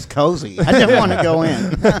 outside. I was cozy. I didn't want to go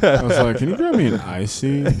in. I was like, can you grab me an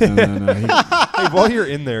icy? And then, Hey, while you're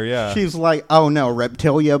in there, yeah. She's like, oh no,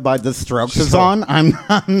 Reptilia by the Strokes is on. I'm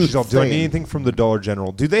She's all, do I need staying. anything from the Dollar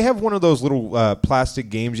General? Do they have one of those little plastic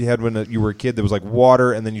games you had when you were a kid that was like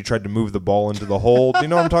water and then you tried to move the ball into the hole? Do you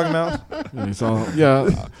know what I'm talking about? And he's all,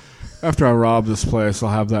 yeah. After I rob this place, I'll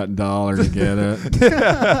have that dollar to get it.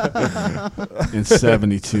 And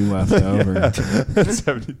 72 left over.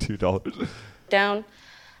 $72. Down,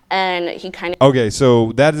 and he kind of. Okay,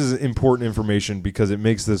 so that is important information because it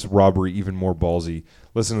makes this robbery even more ballsy.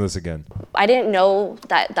 Listen to this again. I didn't know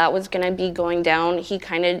that was going to be going down. He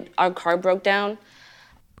kind of, our car broke down.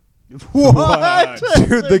 What?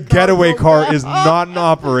 Dude, the getaway car is not in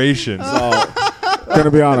operation. Gonna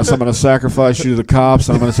be honest, I'm gonna sacrifice you to the cops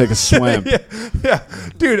and I'm gonna take a swim. Yeah.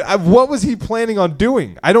 Dude, what was he planning on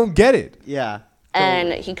doing? I don't get it. Yeah.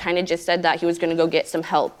 And he kind of just said that he was going to go get some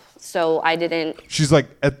help. So I didn't. She's like,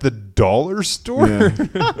 at the dollar store?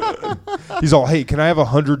 Yeah. He's all, hey, can I have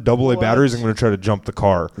 100 AA batteries? I'm going to try to jump the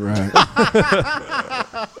car. Right.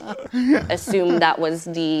 Assume that was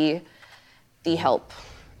the help.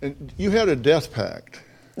 And you had a death pact.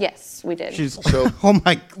 Yes, we did. She's oh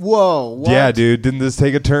my, whoa. What? Yeah, dude. Didn't this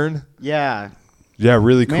take a turn? Yeah. Yeah,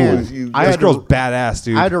 really cool. Man, this girl's badass,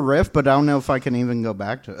 dude. I had a riff, but I don't know if I can even go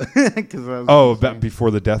back to it.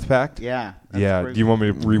 Before the death pact? Yeah. Yeah. crazy. Do you want me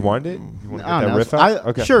to rewind it? You want to get that riff out?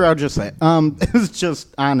 Okay. Sure, I'll just say it. It was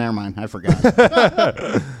just, never mind. I forgot.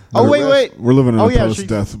 Oh, wait. We're living in a yeah,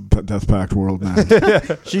 post-death pact world now.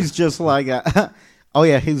 She's just like, oh,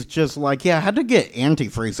 yeah, he's just like, yeah, I had to get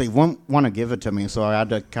antifreeze. He won't want to give it to me, so I had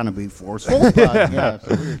to kind of be forceful. But, yeah, it's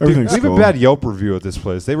weird. Dude, we have a bad Yelp review at this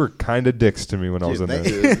place. They were kind of dicks to me when I was in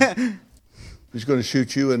there. He's going to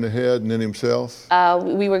shoot you in the head and then himself?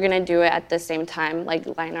 We were going to do it at the same time, like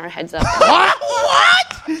line our heads up. What?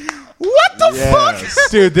 What the fuck?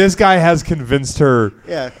 Dude, this guy has convinced her.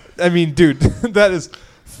 Yeah. I mean, dude, that is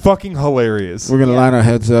fucking hilarious. We're gonna line our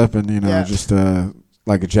heads up and Yeah. just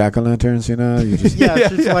like a jack-o'-lanterns, you just Yeah,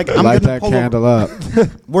 she's like, I'm light gonna that pull candle up.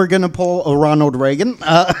 We're going to pull a Ronald Reagan.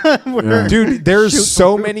 Dude, there's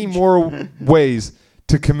so many more ways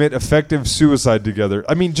to commit effective suicide together.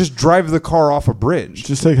 I mean, just drive the car off a bridge.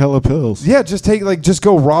 Just take hella pills. Yeah, just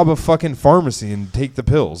go rob a fucking pharmacy and take the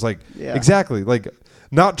pills. Like, Yeah. exactly. Like,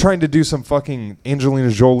 not trying to do some fucking Angelina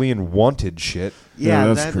Jolie and Wanted shit.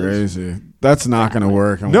 Yeah, that's crazy. That's not going to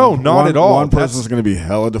work. And No, not at all. One person's going to be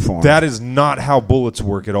hella deformed. That is not how bullets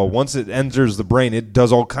work at all. Once it enters the brain, it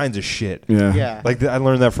does all kinds of shit. Yeah. Yeah. Like, I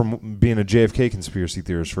learned that from being a JFK conspiracy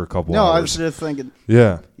theorist for a couple No, hours. I was just thinking.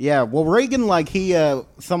 Yeah. Yeah, well, Reagan, like,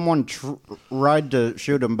 someone tried to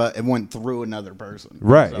shoot him, but it went through another person.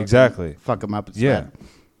 Right, So exactly. Fuck him up instead. Yeah.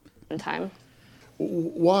 In time.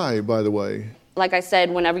 Why, by the way? Like I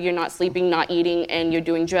said, whenever you're not sleeping, not eating, and you're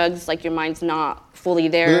doing drugs, like your mind's not fully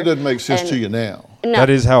there. That doesn't make sense And- to you now. No. That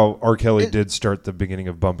is how R. Kelly did start the beginning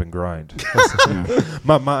of Bump and Grind.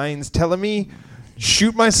 My mind's telling me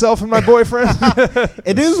shoot myself and my boyfriend.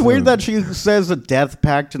 It is weird that she says a death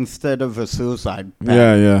pact instead of a suicide pact.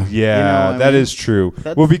 Yeah. Yeah, that is true.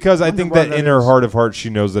 Well, because I think that in her heart of hearts, she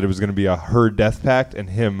knows that it was going to be her death pact and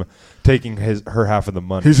him taking her half of the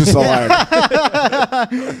money. He's just all like,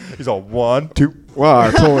 he's all 1, 2. Wow,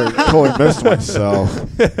 I totally missed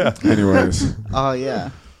myself. Anyways. Oh, yeah.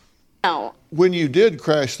 No. When you did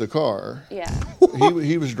crash the car,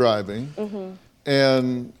 he was driving,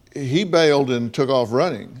 and he bailed and took off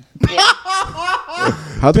running.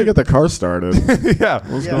 How'd they get the car started?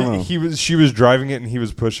 What's going on? She was driving it and he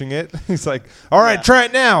was pushing it. He's like, all right, try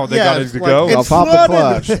it now. They got it to go. I'll pop the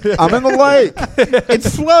clutch. I'm in the lake.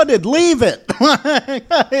 It's flooded. Leave it.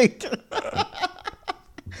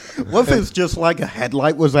 What if it's just like a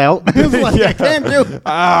headlight was out? It's like, I can't do it.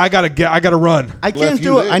 I gotta run. I can't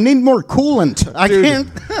do it. I need more coolant. I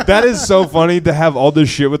can't. That is so funny to have all this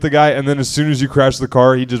shit with the guy, and then as soon as you crash the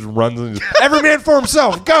car, he just runs and just, every man for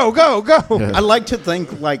himself. Go, go, go. I like to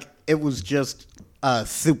think like it was just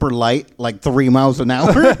super light, like 3 miles an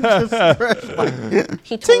hour.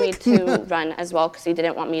 He told me to run as well because he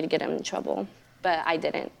didn't want me to get him in trouble, but I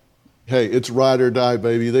didn't. Hey, it's ride or die,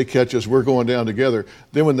 baby. They catch us, we're going down together.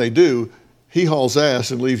 Then when they do, he hauls ass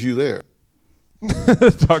and leaves you there.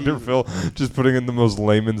 Dr. Phil just putting in the most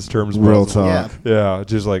layman's terms. Real possible. talk. Yeah,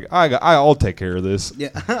 just like, I'll take care of this.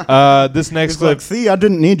 Yeah. This next It's clip. like, see, I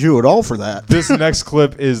didn't need you at all for that. This next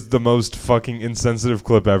clip is the most fucking insensitive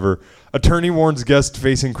clip ever. Attorney warns guest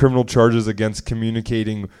facing criminal charges against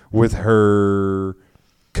communicating with her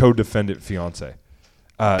co-defendant fiance.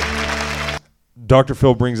 Dr.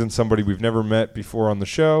 Phil brings in somebody we've never met before on the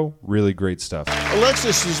show. Really great stuff.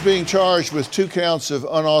 Alexis is being charged with 2 counts of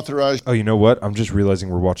unauthorized. Oh, you know what? I'm just realizing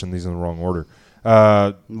we're watching these in the wrong order.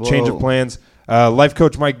 Change of plans. Life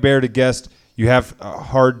coach Mike Baird, a guest. You have a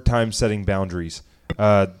hard time setting boundaries.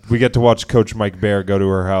 We get to watch Coach Mike Baird go to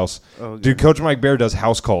her house. Dude, Coach Mike Baird does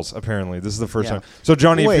house calls, apparently. This is the first time. So,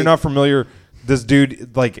 Johnny, if you're not familiar, this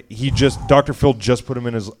dude, like, Dr. Phil just put him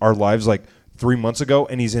in our lives, like, 3 months ago,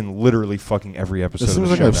 and he's in literally fucking every episode. It seems of the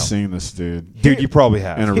like show I've now. seen this dude. Dude, you probably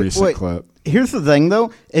have. In a recent clip. Here's the thing,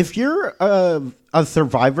 though. If you're a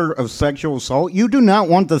survivor of sexual assault, you do not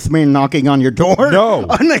want this man knocking on your door. No.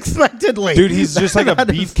 Unexpectedly. Dude, he's just like a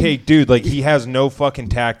beefcake dude. Like, he has no fucking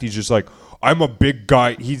tact. He's just like, I'm a big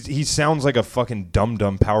guy. He sounds like a fucking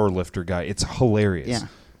dumb power lifter guy. It's hilarious. Yeah.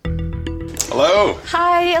 Hello.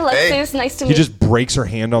 Hi, Alexis. Nice to meet He you. just breaks her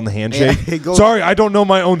hand on the handshake. he goes- Sorry, I don't know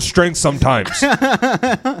my own strength sometimes. Coach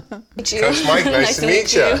Mike, nice to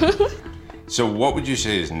meet you. So what would you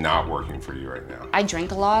say is not working for you right now? I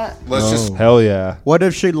drink a lot. Let's just... Hell yeah. What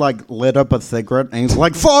if she like lit up a cigarette and he's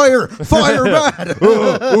like, fire, bad.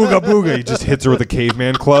 Ooga booga. He just hits her with a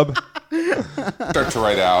caveman club. Start to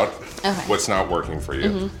write out what's not working for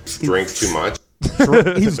you. Drink too much.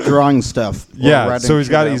 He's drawing stuff. Yeah, so he's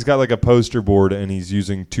got like a poster board and he's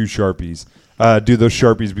using 2 Sharpies. Do those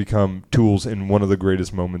Sharpies become tools in one of the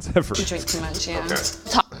greatest moments ever? I drink too much, yeah.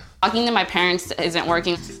 Talking to my parents isn't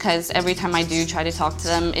working because every time I do try to talk to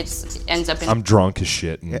them, it ends up in I'm drunk as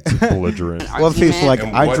shit and belligerent. Well, if he's like,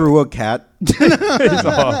 I drew a cat. He's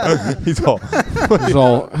all,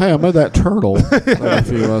 hey, I made that turtle.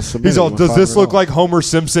 He's all, does this look like Homer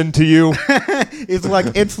Simpson to you? It's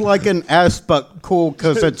like, it's like an S, but cool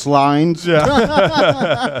because it's lines.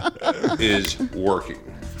 Yeah. Is working.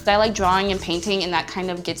 I like drawing and painting, and that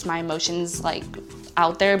kind of gets my emotions like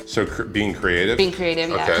out there. So being creative? Being creative,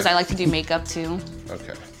 yeah, because I like to do makeup too.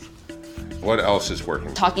 Okay. What else is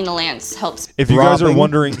working? Talking to Lance helps. If you guys are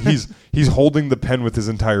wondering, he's holding the pen with his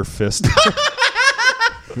entire fist.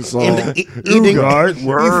 Eating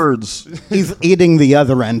words. He's eating the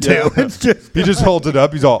other end too. Yeah. It's just He just holds it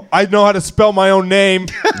up. He's all, I know how to spell my own name.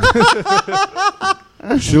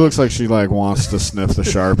 She looks like she like wants to sniff the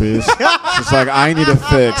Sharpies. She's like, I need a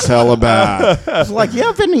fix hella bad. It's like, you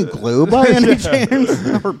have any glue by any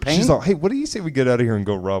chance? Or paint? She's all, hey, what do you say we get out of here and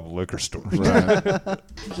go rob a liquor store? Right.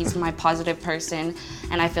 He's my positive person,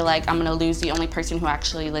 and I feel like I'm gonna lose the only person who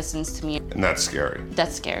actually listens to me. And that's scary.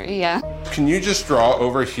 That's scary, yeah. Can you just draw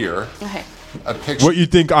over here Okay. a picture? What you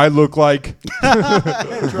think I look like?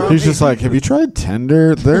 He's just like, have you tried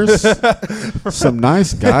Tinder? There's some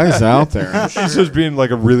nice guys out there. He's just being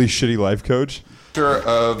like a really shitty life coach.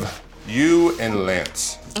 Of you and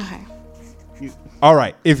Lance. Okay. All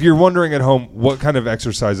right. If you're wondering at home, what kind of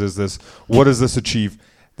exercise is this? What does this achieve?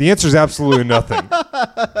 The answer is absolutely nothing.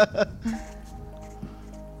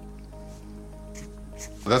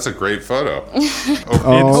 That's a great photo.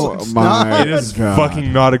 Oh my It is God.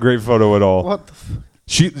 fucking not a great photo at all. What the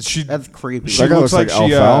That's creepy. She That guy looks like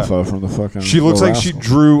she Alfalfa from the fucking. She looks Little like she Rascals.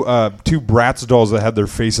 drew 2 Bratz dolls that had their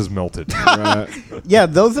faces melted. Right. Yeah,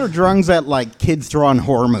 those are drawings that like kids draw in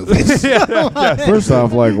horror movies. First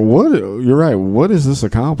off, like what? You're right. What is this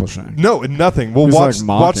accomplishing? No, nothing. Well, He's, watch like,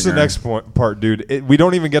 mocking watch the her. next part, dude. We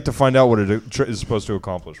don't even get to find out what it is supposed to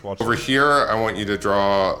accomplish. Watch. Over here, I want you to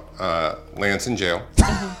draw Lance in jail.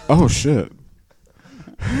 Oh shit.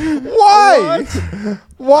 Why?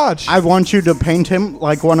 Watch. I want you to paint him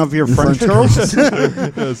like one of your French girls.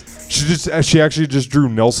 Yes. She actually just drew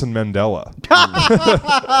Nelson Mandela.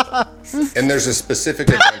 And there's a specific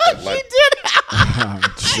event that led. Oh,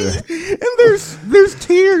 shit. And there's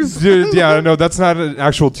tears. Dude, yeah, I know that's not an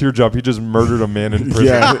actual tear job. He just murdered a man in prison.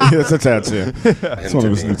 Yeah, that's a tattoo. That's one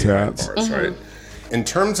of his new tats. Right? In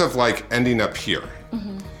terms of like ending up here.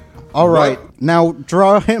 All right, now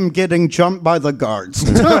draw him getting jumped by the guards.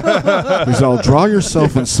 He's all, draw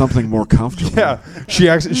yourself in something more comfortable. Yeah,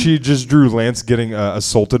 she just drew Lance getting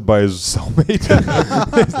assaulted by his cellmate.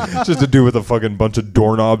 Just to do with a fucking bunch of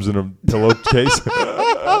doorknobs and a pillowcase.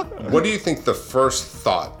 What do you think the first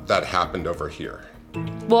thought that happened over here?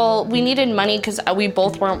 Well, we needed money because we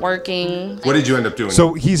both weren't working. What did you end up doing?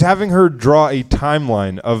 So he's having her draw a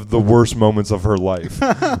timeline of the worst moments of her life,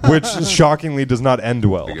 which shockingly does not end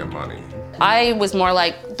well. To get money. I was more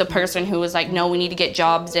like the person who was like, no, we need to get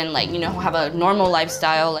jobs and like, have a normal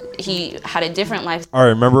lifestyle. He had a different life. All right,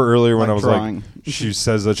 remember earlier when I was drawing. like, she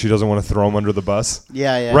says that she doesn't want to throw him under the bus?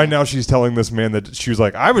 Yeah. Right now she's telling this man that she was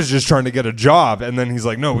like, I was just trying to get a job. And then he's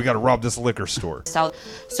like, no, we got to rob this liquor store.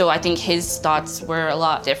 So I think his thoughts were a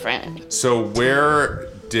lot different. So where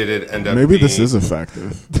did it end up Maybe being? this is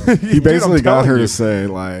effective. He basically got her to say,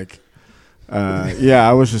 like, yeah,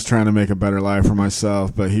 I was just trying to make a better life for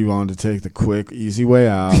myself, but he wanted to take the quick, easy way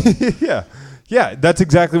out. Yeah, that's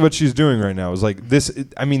exactly what she's doing right now. Is like this.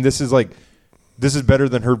 I mean, this is better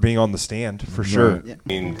than her being on the stand for sure. Right. I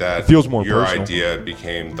mean, that feels more your personal. idea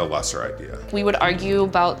became the lesser idea. We would argue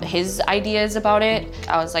about his ideas about it.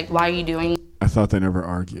 I was like, why are you doing? I thought they never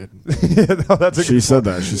argued. No, that's a She said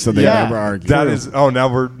that. She said they never argued. That is. Oh,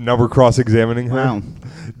 now we're cross-examining her. Wow.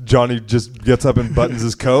 Johnny just gets up and buttons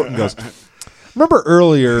his coat and goes, remember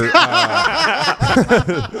earlier.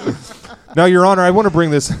 Now, Your Honor, I want to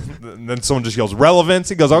bring this. And then someone just yells, relevance.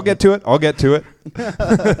 He goes, I'll get to it. I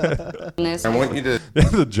want you to.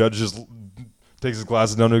 The judge just takes his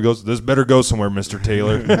glasses down and goes, this better go somewhere, Mr.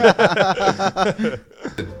 Taylor.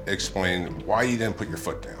 Explain why you didn't put your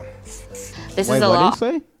foot down. This Wait, is a what lot.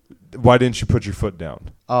 did he say? Why didn't you put your foot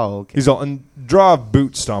down? Oh, okay. He's all, and draw a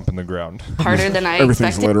boot stomp in the ground. Harder than I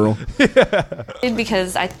Everything's expected. literal.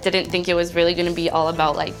 Because I didn't think it was really going to be all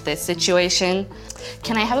about like this situation.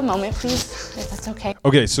 Can I have a moment, please? If that's okay.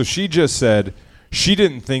 Okay, so she just said she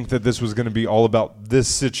didn't think that this was going to be all about this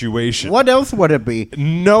situation. What else would it be?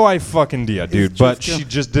 No, I fucking idea, dude. But she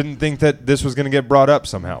just didn't think that this was going to get brought up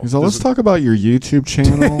somehow. He's all, let's talk about your YouTube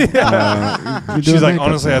channel. She's like,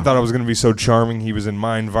 honestly, I thought I was going to be so charming. He was in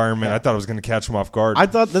my environment. I thought I was going to catch him off guard. I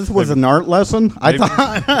thought this was an art lesson. I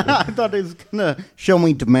thought he was gonna show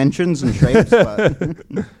me dimensions and shapes. But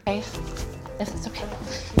Okay. If it's okay.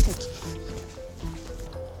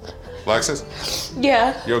 Alexis,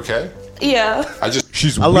 Yeah. you okay? Yeah.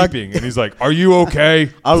 She's weeping, and he's like, are you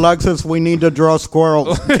okay? Alexis, we need to draw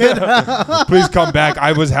squirrels. Please come back.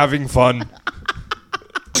 I was having fun.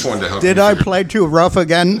 Just wanted to help Did you I figure- play too rough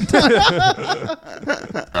again?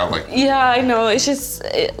 Yeah, I know. It's just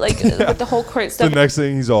like with the whole court The stuff. next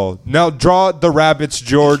thing, he's all, now draw the rabbits,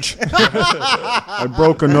 George. I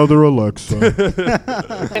broke another Alexa.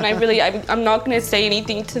 And I'm not going to say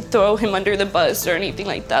anything to throw him under the bus or anything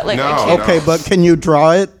like that. Like, I No, can't. Okay, but can you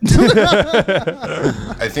draw it?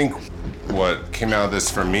 I think what came out of this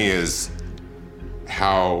for me is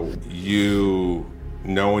how you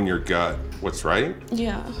know in your gut what's right.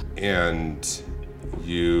 Yeah. And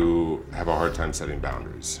you have a hard time setting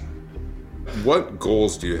boundaries. What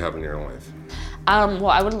goals do you have in your life? Well,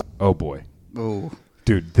 I would. Oh, boy. Oh.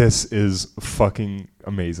 Dude, this is fucking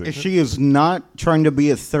amazing. She is not trying to be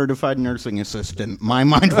a certified nursing assistant. My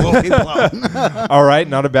mind will be blown. All right,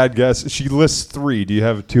 not a bad guess. She lists 3. Do you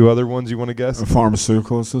have 2 other ones you want to guess? A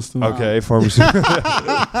pharmaceutical assistant. Okay, pharmaceutical.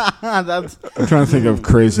 That's I'm trying to think of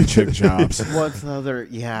crazy chick jobs. what's the other?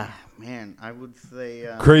 Yeah, man, I would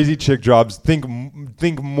say Crazy chick jobs. Think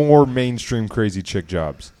more mainstream crazy chick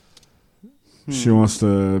jobs. She wants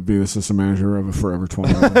to be the assistant manager of a Forever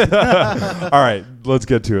 21. All right, let's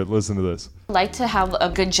get to it. Listen to this. I'd like to have a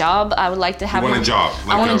good job. I would like to have. You want a job?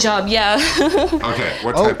 I want a job. Yeah. Okay,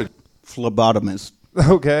 what type of phlebotomist.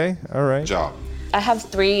 Okay, all right. job? I have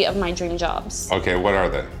 3 of my dream jobs. Okay, what are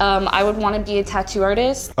they? I would want to be a tattoo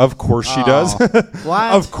artist. Of course she does.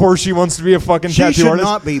 What? Of course she wants to be a fucking She tattoo should artist.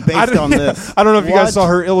 not be based on this. I don't know if you guys What? saw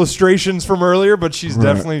her illustrations from earlier, but she's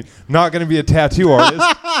definitely not going to be a tattoo artist.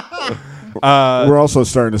 We're also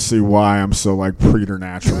starting to see why I'm so like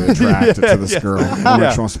preternaturally attracted to this girl.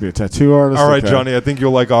 She wants to be a tattoo artist. All right, Okay. Johnny, I think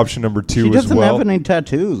you'll like option number 2 She as doesn't well. have any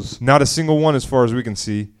tattoos. Not a single one as far as we can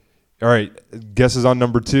see. All right, guesses on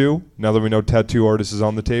number 2. Now that we know tattoo artist is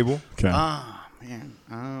on the table. Okay.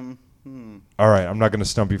 Man. All right, I'm not going to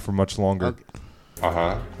stump you for much longer.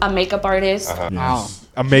 Okay. A makeup artist. Yes.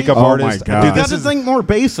 A makeup Oh artist. my God. Dude, You gotta think more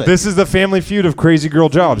basic. This is the Family Feud of crazy girl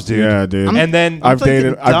jobs, dude. Yeah, dude. And then I've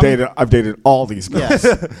thinking dated all these girls.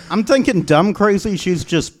 Yes. I'm thinking dumb crazy. She's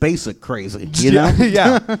just basic crazy. You know?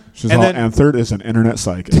 yeah. And third is an internet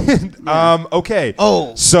psychic. Okay.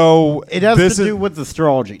 Oh. So It has this to is- do with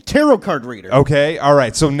astrology. Tarot card reader. Okay, all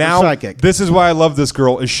right. So now psychic. this is why I love this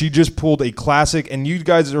girl is she just pulled a classic, and you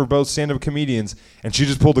guys are both stand-up comedians, and she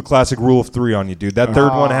just pulled a classic rule of 3 on you, dude. That third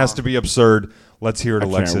one has to be absurd. Let's hear it, I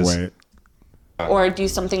Alexis. can't wait. Or do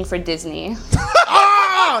something for Disney.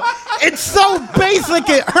 It's so basic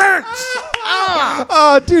it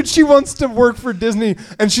hurts. Dude, she wants to work for Disney,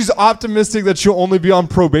 and she's optimistic that she'll only be on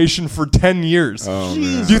probation for 10 years. Oh,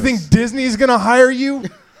 man. Do you think Disney's going to hire you?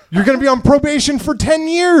 You're going to be on probation for 10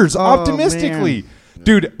 years, optimistically. man.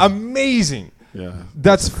 Dude, amazing. Yeah.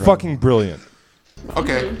 That's fucking brilliant.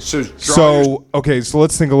 Okay, so So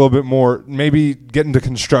let's think a little bit more. Maybe get into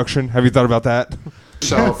construction. Have you thought about that?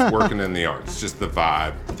 yourself working in the arts, just the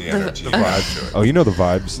vibe, the energy, the vibe to it. Oh, you know the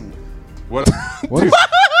vibes. What?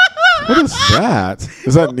 What is that?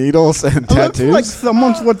 Is that needles and It looks tattoos? like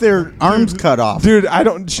someone's with their arms cut off. Dude, I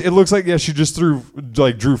don't. It looks like she just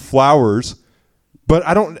drew flowers, but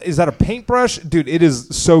I don't. Is that a paintbrush? Dude, it is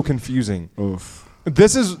so confusing. Oof.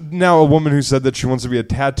 This is now a woman who said that she wants to be a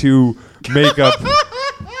tattoo, makeup,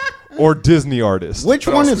 or Disney artist. Which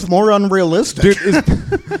one is more unrealistic?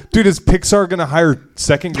 Dude, is Pixar gonna hire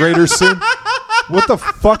second graders soon? What the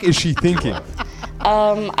fuck is she thinking?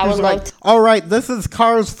 I would love to All right, this is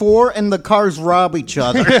Cars 4, and the cars rob each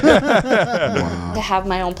other. to have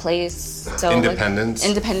my own place. So Independence?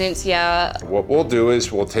 Independence, yeah. What we'll do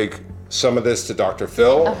is we'll take some of this to Dr.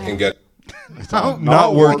 Phil and get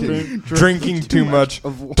Not working, drinking too much,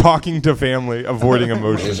 talking to family, avoiding his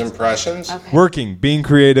emotions. impressions, Working, being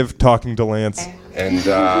creative, talking to Lance. and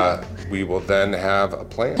we will then have a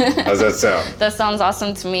plan. How's that sound? That sounds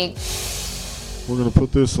awesome to me. We're going to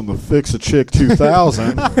put this on the Fix a Chick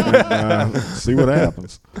 2000 and see what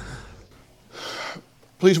happens.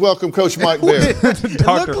 Please welcome Coach Mike Bear. It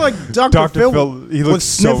looked like Dr. Phil he was looks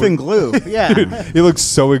so sniffing glue. Yeah. Dude, he looks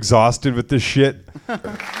so exhausted with this shit.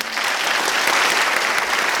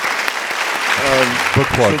 Book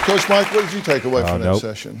So, plug. Coach Mike, what did you take away from that nope.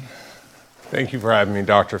 session? Thank you for having me,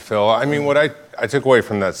 Dr. Phil. I mean, what I took away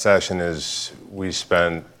from that session is we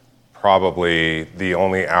spent probably the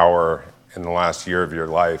only hour in the last year of your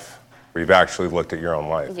life where you've actually looked at your own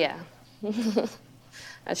life. Yeah.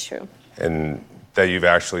 That's true. And that you've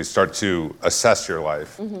actually started to assess your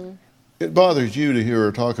life. Mm-hmm. It bothers you to hear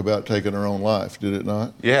her talk about taking her own life, did it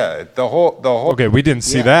not? Yeah, the whole. Okay, we didn't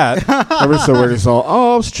see that. Ever so weird, he's all,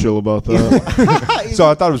 I was chill about that. So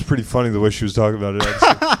I thought it was pretty funny the way she was talking about it.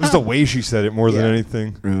 Actually. It was the way she said it more than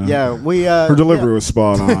anything. Yeah, we. Her delivery was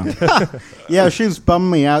spot on. Yeah, she's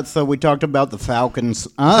bummed me out, so we talked about the Falcons.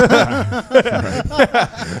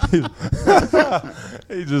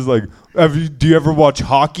 He's just like, do you ever watch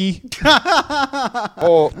hockey?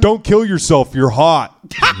 Oh, don't kill yourself. You're hot.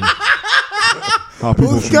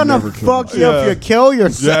 Who's gonna fuck you if you kill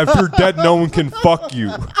yourself? Yeah, if you're dead, no one can fuck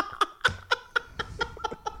you.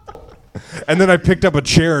 And then I picked up a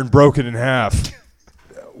chair and broke it in half.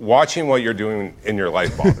 Watching what you're doing in your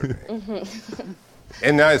life bothered me.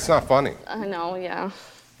 And now it's not funny. I know, yeah.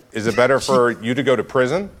 Is it better for you to go to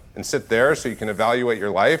prison and sit there so you can evaluate your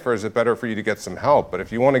life, or is it better for you to get some help? But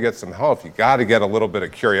if you want to get some help, you got to get a little bit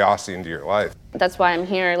of curiosity into your life. That's why I'm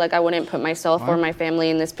here. Like, I wouldn't put myself or my family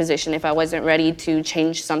in this position if I wasn't ready to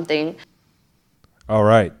change something. All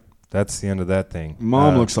right. That's the end of that thing.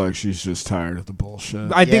 Mom looks like she's just tired of the bullshit.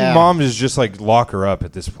 I think mom is just like lock her up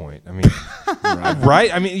at this point. I mean, right?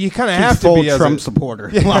 I mean, you kind of have to full be as Trump a supporter.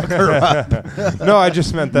 Lock her up. No, I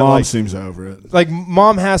just meant that Mom like seems over it. Like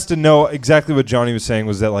mom has to know exactly what Johnny was saying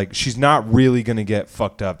was that like she's not really going to get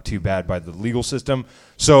fucked up too bad by the legal system.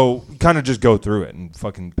 So kind of just go through it and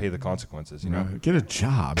fucking pay the consequences, you know? Right. Get a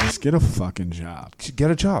job. Just get a fucking job.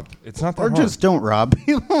 Get a job. It's not that Or hard. just don't rob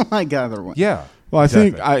people like other ones. Yeah. Well, I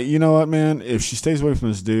Exactly. think you know what, man. If she stays away from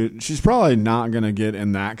this dude, she's probably not gonna get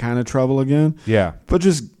in that kind of trouble again. Yeah, but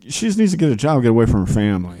she just needs to get a job, get away from her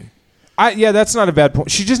family. Yeah, that's not a bad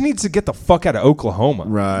point. She just needs to get the fuck out of Oklahoma,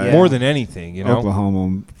 Right? More than anything, you know.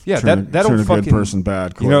 Oklahoma. Yeah, that'll turn a good person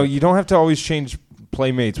bad. Quick. You know, you don't have to always change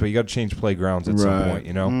playmates, but you got to change playgrounds at some point.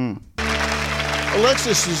 You know.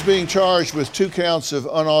 Alexis is being charged with 2 counts of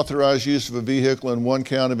unauthorized use of a vehicle and 1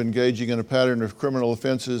 count of engaging in a pattern of criminal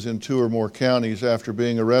offenses in 2 or more counties after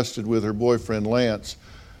being arrested with her boyfriend Lance.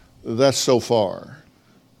 That's so far.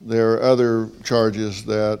 There are other charges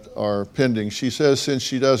that are pending. She says since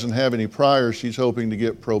she doesn't have any priors, she's hoping to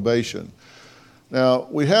get probation. Now,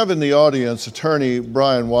 we have in the audience attorney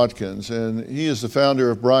Brian Watkins, and he is the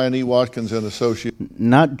founder of Brian E. Watkins and Associates.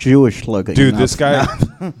 Not Jewish looking. Dude,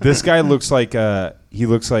 enough. this guy looks like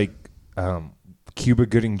Cuba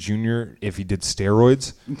Gooding Jr. if he did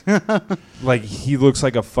steroids. Like he looks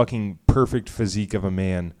like a fucking perfect physique of a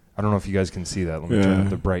man. I don't know if you guys can see that. Let me turn up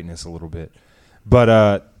the brightness a little bit.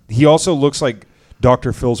 But he also looks like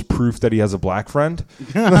Dr. Phil's proof that he has a black friend.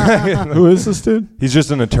 Who is this dude? He's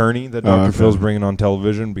just an attorney that Dr. Phil's bringing on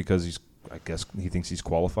television because I guess he thinks he's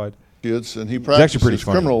qualified. And he practices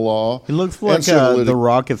criminal law. He looks like The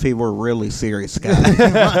Rock if he were a really serious guy.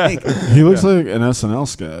 He looks like an SNL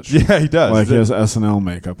sketch. Yeah, he does. Like he has SNL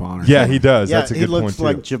makeup on. Yeah, he does. Yeah, That's a good point, He looks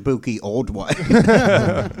like Jabuki old white.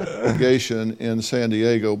 In San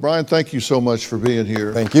Diego. Brian, thank you so much for being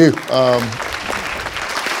here. Thank you.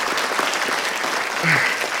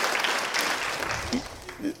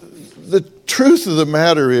 The truth of the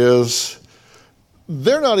matter is,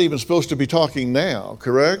 they're not even supposed to be talking now,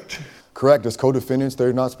 correct? Correct. As co-defendants,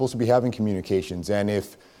 they're not supposed to be having communications. And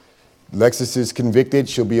if Lexis is convicted,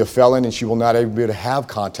 she'll be a felon and she will not be able to have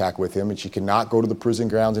contact with him, and she cannot go to the prison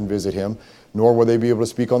grounds and visit him, nor will they be able to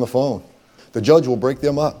speak on the phone. The judge will break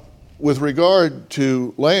them up. With regard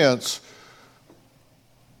to Lance,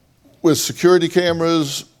 with security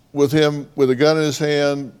cameras, with him with a gun in his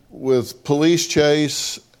hand, with police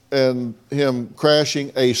chase and him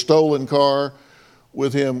crashing a stolen car,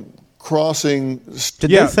 with him crossing.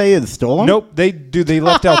 Did they say it's stolen? Nope, they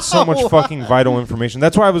left out so much fucking vital information.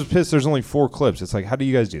 That's why I was pissed. There's only 4 clips. It's like, how do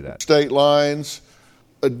you guys do that? State lines.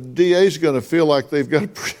 A DA's going to feel like they've got a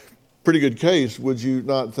pretty good case, would you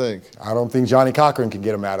not think? I don't think Johnny Cochran can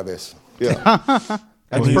get him out of this. Yeah.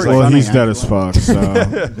 He's dead as fuck, so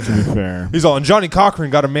to be fair. He's all, and Johnny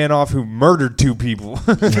Cochran got a man off who murdered 2 people.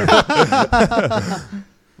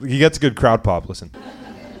 He gets a good crowd pop. Listen.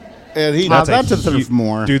 And that deserves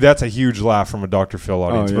more. Dude, that's a huge laugh from a Dr. Phil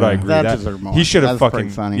audience, but I agree. That deserves more. He should have That's pretty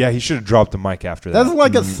funny. he should have dropped the mic after that. That's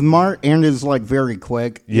like a smart and is like very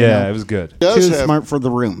quick. you Yeah, know? it was good. Too smart for the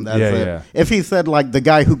room. That's it. Yeah. If he said like the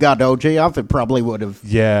guy who got OJ off, it probably would have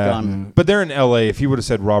gone. But they're in LA. If he would have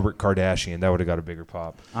said Robert Kardashian, that would have got a bigger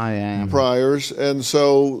pop. I am. Priors, and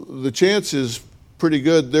so the chance is pretty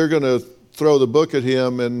good they're going to throw the book at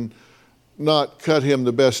him and not cut him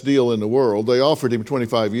the best deal in the world. They offered him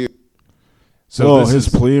 25 years. So his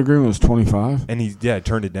plea agreement was 25, and he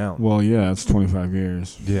turned it down. Well, yeah, it's 25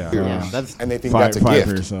 years. Yeah, and they think that's a gift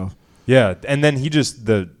for yourself. Yeah, and then he just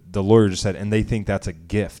the lawyer just said, and they think that's a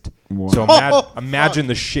gift. Wow. So imagine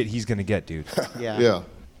the shit he's gonna get, dude. Yeah.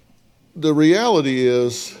 The reality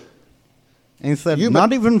is, and he said,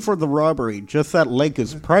 not even for the robbery, just that lake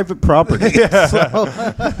is private property. So,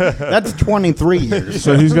 that's 23 years.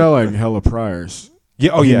 So he's got like hella priors.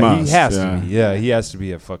 Yeah, He he must, has to be. Yeah, he has to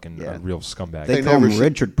be a fucking real scumbag. They call him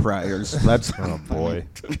Richard Priors. That's oh boy.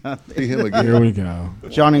 Here we go.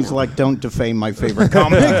 Johnny's like, don't defame my favorite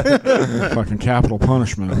comic. Fucking capital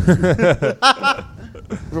punishment.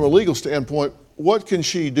 from a legal standpoint, what can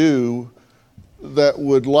she do that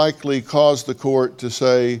would likely cause the court to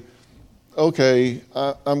say, okay,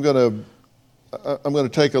 I'm going to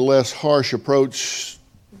take a less harsh approach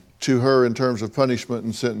to her in terms of punishment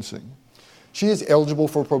and sentencing? She is eligible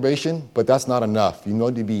for probation, but that's not enough. You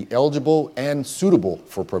need to be eligible and suitable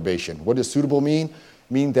for probation. What does suitable mean?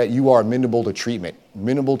 Mean that you are amenable to treatment,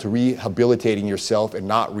 amenable to rehabilitating yourself and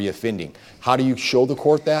not reoffending. How do you show the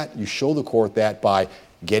court that? You show the court that by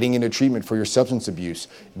getting into treatment for your substance abuse,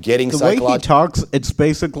 getting the way he talks, it's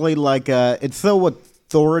basically like, it's so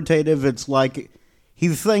authoritative, it's like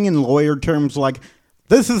he's saying in lawyer terms like,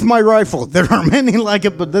 this is my rifle. There are many like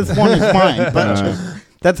it, but this one is mine. But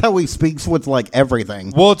that's how he speaks with like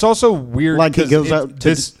everything. Well, it's also weird. Like he goes out to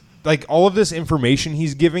this, like all of this information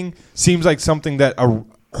he's giving seems like something that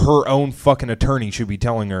her own fucking attorney should be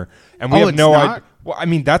telling her, and we have no idea. Well, I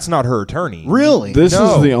mean, that's not her attorney. Really? This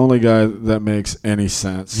is the only guy that makes any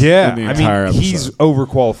sense. Yeah, in the entire episode. he's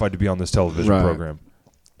overqualified to be on this television program.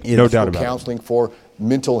 No doubt about it. Counseling for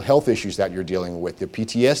mental health issues that you're dealing with, the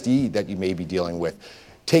PTSD that you may be dealing with,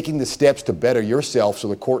 taking the steps to better yourself so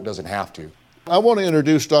the court doesn't have to. I want to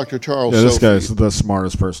introduce Dr. Charles Yeah, this Sophie. guy's the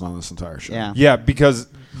smartest person on this entire show. Yeah, because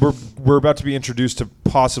we're about to be introduced to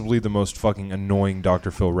possibly the most fucking annoying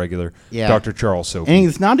Dr. Phil regular, Dr. Charles Sophie. And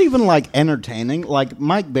he's not even like entertaining. Like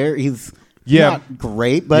Mike Bear, he's not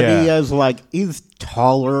great, but he has he's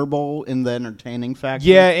tolerable in the entertaining factor.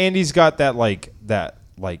 Yeah, and he's got that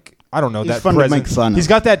I don't know, He's that fun to presence. make fun of. He's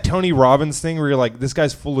got that Tony Robbins thing where you're like, this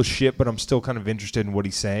guy's full of shit, but I'm still kind of interested in what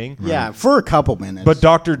he's saying. Yeah, for a couple minutes. But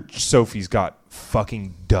Dr. Sophie's got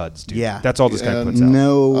fucking duds, dude. Yeah. That's all this guy And puts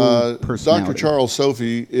out. Dr. Charles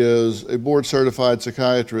Sophie is a board-certified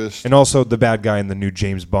psychiatrist. And also the bad guy in the new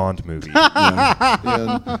James Bond movie.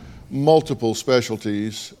 In multiple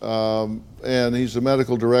specialties. And he's the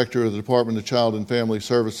medical director of the Department of Child and Family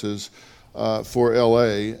Services for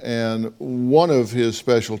LA. And one of his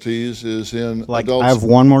specialties is in adults. I have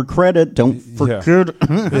one more credit. Don't forget.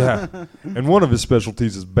 Yeah. And one of his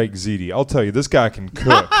specialties is baked ziti. I'll tell you, this guy can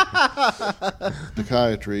cook.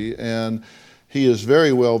 Psychiatry, and he is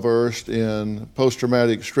very well versed in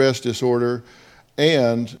post-traumatic stress disorder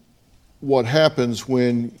and what happens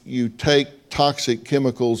when you take toxic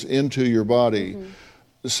chemicals into your body,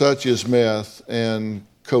 such as meth and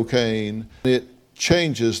cocaine. It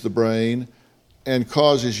changes the brain and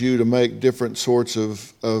causes you to make different sorts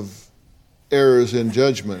of errors in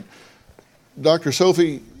judgment. Dr.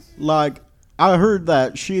 Sophie? I heard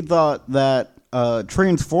that she thought that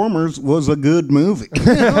Transformers was a good movie.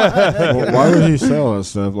 Well, why would he sell that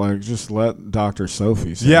stuff? Just let Dr.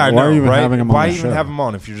 Sophie say. Yeah, I know, why are you even right? having him Why on the even show? have him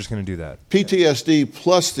on if you're just going to do that? PTSD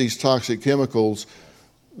plus these toxic chemicals,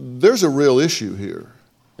 there's a real issue here.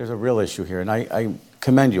 There's a real issue here, and I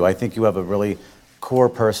commend you. I think you have a really core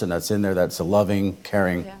person that's in there that's a loving,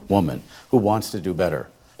 caring woman who wants to do better.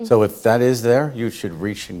 So if that is there, you should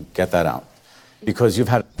reach and get that out. Because you've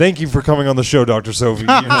had... Thank you for coming on the show, Dr. Sophie. You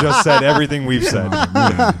just said everything we've said.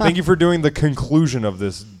 Thank you for doing the conclusion of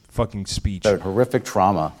this fucking speech. A horrific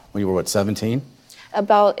trauma when you were, 17?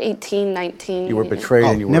 About 18, 19. You were betrayed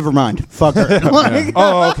and you were... Never mind. Fuck her.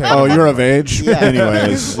 Oh, okay. Oh, you're of age? Yeah.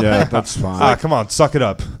 Anyways, yeah, that's fine. Come on, suck it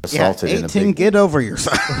up. Assaulted in a 18, big, get over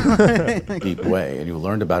yourself. deep way, and you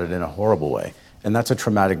learned about it in a horrible way. And that's a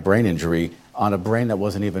traumatic brain injury on a brain that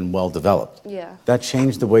wasn't even well developed. Yeah. That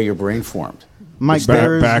changed the way your brain formed. Mike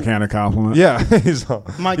Bear is, Backhand compliment. Yeah.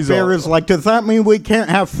 Mike Bear is like, does that mean we can't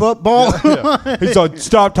have football? He's like,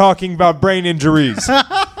 stop talking about brain injuries.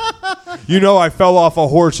 You know I fell off a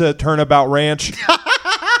horse at Turnabout Ranch.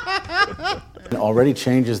 It already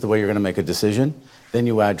changes the way you're going to make a decision. Then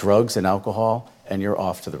you add drugs and alcohol, and you're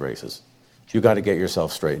off to the races. You got to get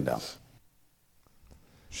yourself straightened out.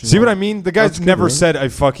 See what I mean? The guy's That's good, never right? said a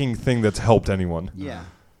fucking thing that's helped anyone. Yeah.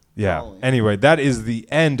 Yeah. Anyway, that is the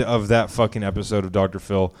end of that fucking episode of Dr.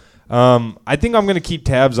 Phil. I think I'm going to keep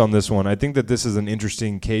tabs on this one. I think that this is an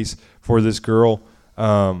interesting case for this girl.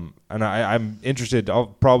 And I'm interested. I'll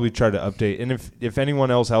probably try to update. And if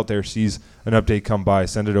anyone else out there sees an update come by,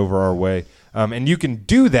 send it over our way. And you can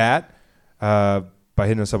do that by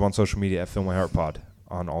hitting us up on social media at Fill My Heart Pod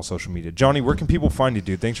on all social media. Johnny, where can people find you,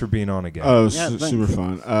 dude? Thanks for being on again. Oh, super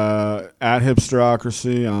fun. At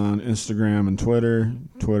Hipsterocracy on Instagram and Twitter.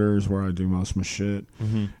 Twitter is where I do most of my shit.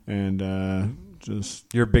 Mm-hmm. And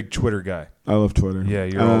just... You're a big Twitter guy. I love Twitter. Yeah,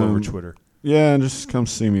 you're all over Twitter. Yeah, and just come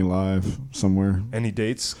see me live somewhere. Any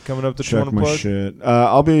dates coming up that Check you want to my plug? shit.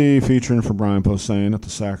 I'll be featuring for Brian Posehn at the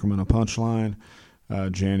Sacramento Punchline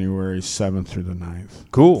January 7th through the 9th.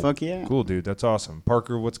 Cool. Fuck yeah. Cool, dude. That's awesome.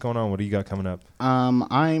 Parker, what's going on? What do you got coming up?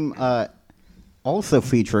 I'm also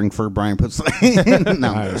featuring for Brian Posehn.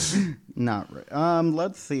 No, Nice. not right.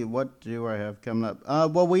 Let's see. What do I have coming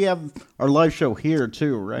up? Well, we have our live show here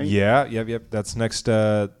too, right? Yeah, yep. That's next.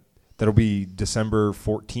 That'll be December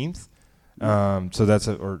 14th. So that's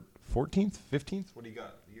or 14th, 15th. What do you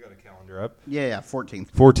got? You got a calendar up? Yeah,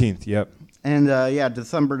 14th. 14th. Yep. And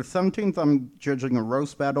December 17th, I'm judging a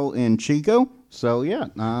roast battle in Chico. So yeah,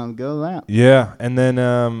 go to that. Yeah, and then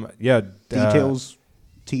Details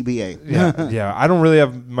TBA. Yeah. I don't really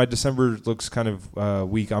have my December looks kind of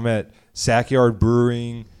weak. I'm at Sackyard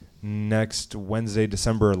Brewing next Wednesday,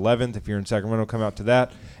 December 11th. If you're in Sacramento, come out to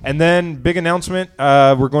that. And then big announcement: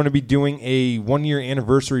 we're going to be doing a 1-year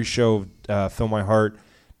anniversary show of Fill My Heart.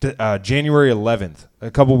 January 11th, a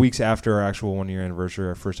couple weeks after our actual 1-year anniversary.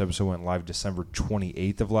 Our first episode went live December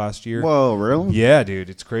 28th of last year. Whoa, really? Yeah, dude,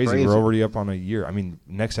 it's crazy. We're already up on a year. I mean,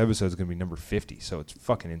 next episode is going to be number 50, so it's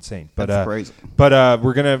fucking insane. But that's crazy. But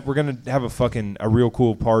we're gonna have a real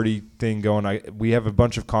cool party thing going. We have a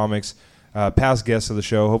bunch of comics past guests of the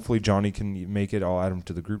show. Hopefully Johnny can make it. I'll add him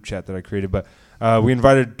to the group chat that I created. But we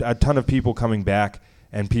invited a ton of people coming back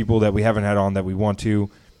and people that we haven't had on that we want to.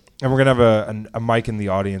 And we're going to have a mic in the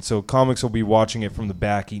audience. So comics will be watching it from the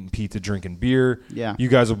back, eating pizza, drinking beer. Yeah. You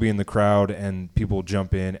guys will be in the crowd, and people will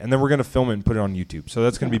jump in. And then we're going to film it and put it on YouTube. So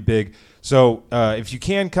that's going to be big. So if you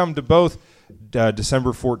can come to both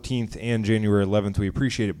December 14th and January 11th, we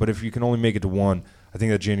appreciate it. But if you can only make it to one, I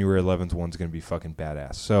think that January 11th one's going to be fucking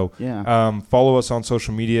badass. So follow us on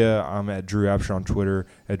social media. I'm at Drew Absher on Twitter,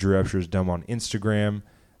 at Drew Absher's Dumb on Instagram.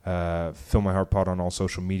 Fill My Heart Pod on all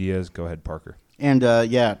social medias. Go ahead, Parker. And,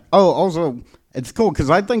 yeah. Oh, also, it's cool because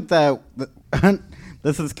I think that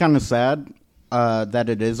this is kind of sad that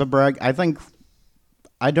it is a brag.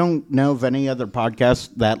 I don't know of any other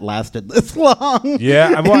podcast that lasted this long.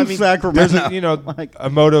 Yeah, well, I mean, Sacramento. There's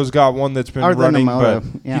Emoto's got one that's been running, but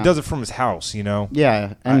yeah. he does it from his house,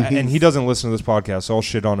 Yeah, and he doesn't listen to this podcast, so I'll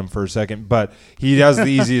shit on him for a second. But he has the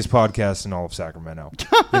easiest podcast in all of Sacramento.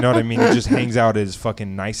 You know what I mean? He just hangs out at his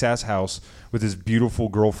fucking nice ass house with his beautiful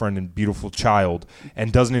girlfriend and beautiful child,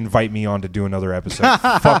 and doesn't invite me on to do another episode.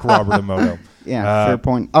 Fuck Robert Emoto. Yeah, fair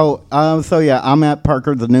point. So yeah, I'm at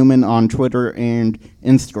Parker the Newman on Twitter and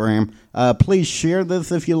Instagram. Please share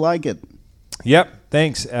this if you like it. Yep,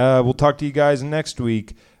 thanks. We'll talk to you guys next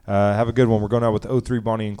week. Have a good one. We're going out with 03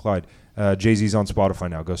 Bonnie and Clyde. Jay-Z's on Spotify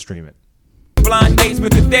now. Go stream it. Blind dates,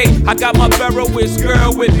 but today I got my Ferroist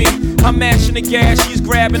girl with me. I'm mashing the gas, she's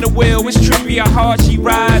grabbing the wheel. It's trippy how hard she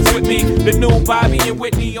rides with me. The new Bobby and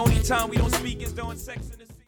Whitney. Only time we don't speak is during sex in this